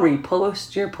what? I'll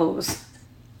repost your post.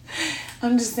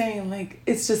 I'm just saying, like,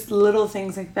 it's just little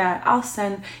things like that. I'll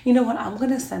send, you know what? I'm going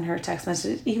to send her a text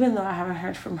message. Even though I haven't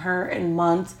heard from her in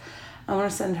months, I'm going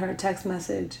to send her a text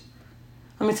message.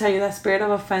 Let me tell you, that spirit of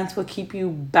offense will keep you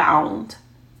bound.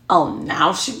 Oh,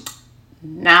 now she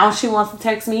wants to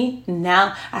text me.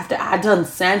 Now, after I done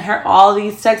send her all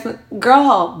these texts.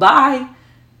 Girl, bye.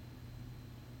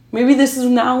 Maybe this is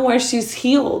now where she's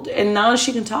healed and now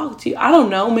she can talk to you. I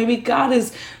don't know. Maybe God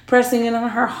is pressing it on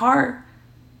her heart.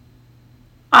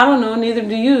 I don't know. Neither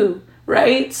do you,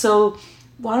 right? So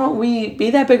why don't we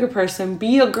be that bigger person?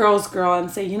 Be a girl's girl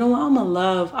and say, you know what? I'm going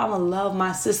to love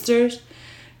my sisters.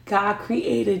 God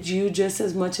created you just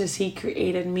as much as he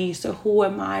created me. So who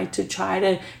am I to try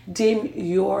to dim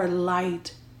your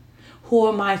light? who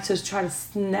am I to try to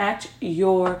snatch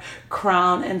your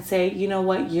crown and say, you know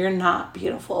what, you're not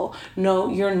beautiful. No,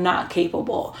 you're not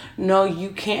capable. No,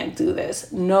 you can't do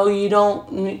this. No, you don't.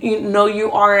 No,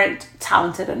 you aren't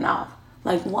talented enough.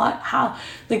 Like what? How?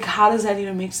 Like how does that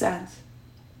even make sense?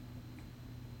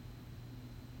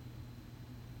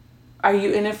 Are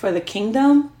you in it for the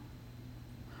kingdom?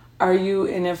 Are you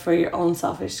in it for your own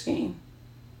selfish gain?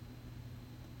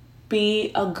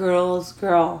 Be a girl's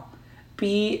girl.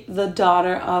 Be the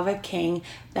daughter of a king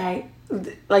that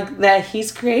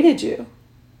he's created you.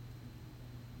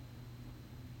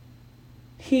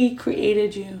 He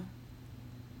created you.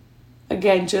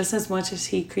 Again, just as much as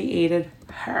he created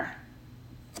her.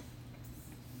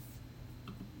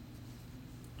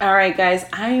 All right, guys,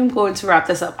 I am going to wrap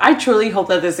this up. I truly hope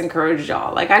that this encouraged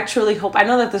y'all. Like, I truly hope. I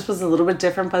know that this was a little bit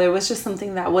different, but it was just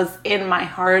something that was in my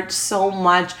heart so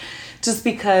much. Just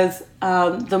because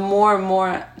the more and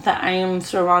more that I am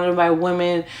surrounded by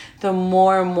women, the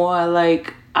more and more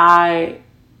like I'm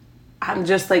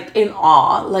just like in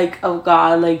awe, like of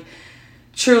God, like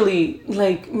truly,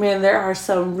 like man, there are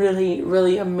some really,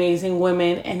 really amazing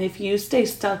women, and if you stay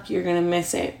stuck, you're gonna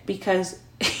miss it because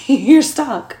you're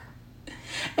stuck.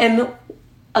 And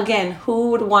again,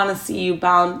 who would want to see you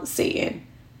bound, Satan?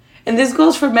 And this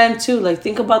goes for men too. Like,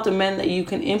 think about the men that you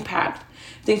can impact.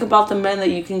 Think about the men that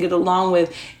you can get along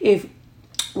with.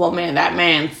 Well, man, that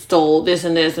man stole this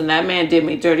and this, and that man did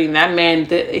me dirty, and that man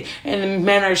did, and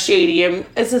men are shady. And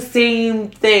it's the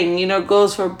same thing, it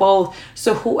goes for both.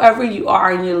 So whoever you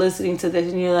are and you're listening to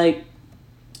this and you're like,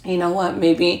 you know what,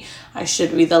 maybe I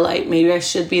should be the light. Maybe I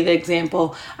should be the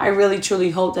example. I really,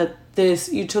 truly hope that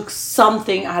you took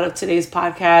something out of today's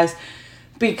podcast,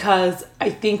 because I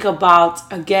think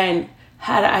about, again,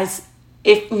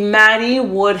 if Maddie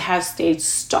would have stayed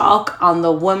stuck on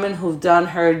the women who've done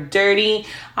her dirty,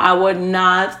 I would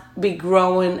not be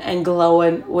growing and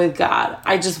glowing with God.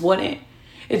 I just wouldn't.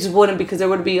 It just wouldn't, because there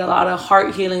would be a lot of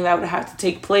heart healing that would have to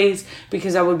take place,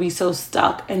 because I would be so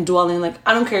stuck and dwelling like,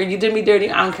 I don't care. You did me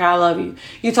dirty. I don't care. I love you.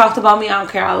 You talked about me. I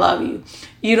don't care. I love you.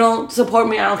 You don't support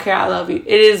me. I don't care. I love you.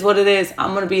 It is what it is.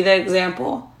 I'm going to be the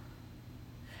example.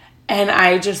 And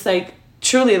I just like,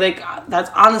 truly, like, that's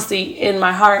honestly in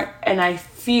my heart. And I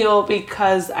feel,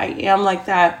 because I am like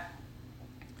that,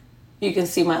 you can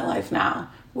see my life now,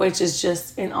 which is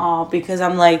just in awe, because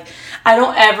I'm like, I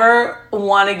don't ever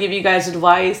want to give you guys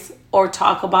advice or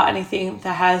talk about anything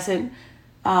that hasn't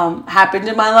happened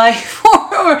in my life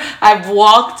or I've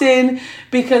walked in,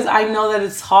 because I know that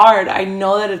it's hard. I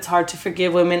know that it's hard to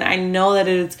forgive women. I know that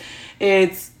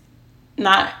it's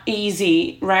not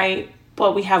easy, right?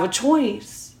 But we have a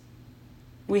choice.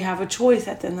 We have a choice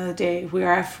at the end of the day. We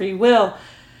are at free will.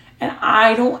 And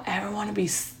I don't ever want to be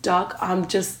stuck. I'm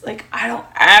just like, I don't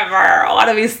ever want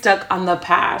to be stuck on the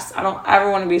past. I don't ever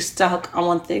want to be stuck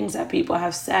on things that people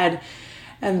have said.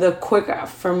 And the quicker,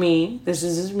 for me, this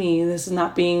is just me. This is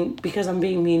not being because I'm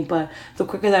being mean, but the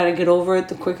quicker that I get over it,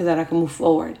 the quicker that I can move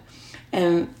forward.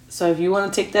 And so if you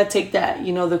want to take that, take that.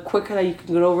 The quicker that you can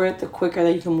get over it, the quicker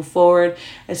that you can move forward,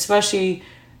 especially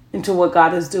into what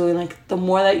God is doing. Like, the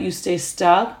more that you stay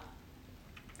stuck,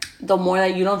 the more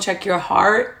that you don't check your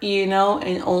heart,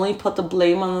 and only put the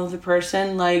blame on the other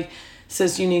person, like,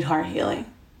 sis, you need heart healing.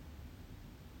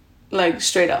 Like,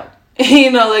 straight up. Like,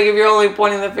 if you're only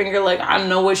pointing the finger, like, I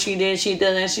know what she did.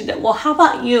 Well, how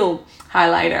about you,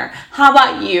 highlighter? How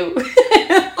about you?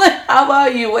 Like, how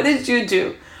about you? What did you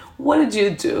do? What did you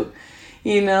do?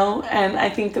 And I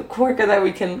think the quicker that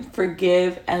we can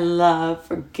forgive and love,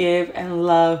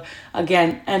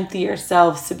 again, empty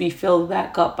yourselves to be filled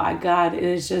back up by God. It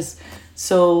is just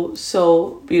so,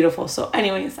 so beautiful. So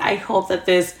anyways, I hope that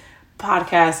this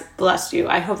podcast blessed you.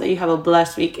 I hope that you have a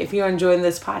blessed week. If you're enjoying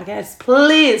this podcast,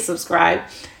 please subscribe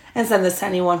and send this to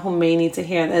anyone who may need to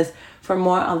hear this. For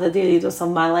more of the daily dose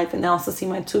of my life, and also see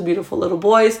my two beautiful little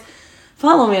boys,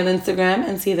 follow me on Instagram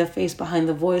and see the face behind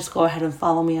the voice. Go ahead and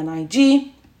follow me on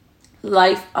IG,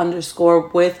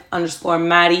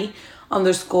 life_with_Maddie_.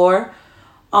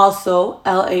 Also,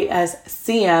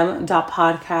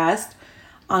 LASCM.podcast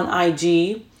on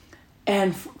IG.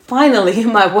 And finally,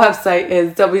 my website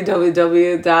is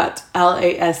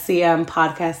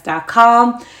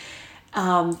www.lascmpodcast.com.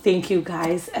 Thank you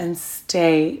guys, and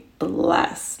stay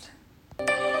blessed.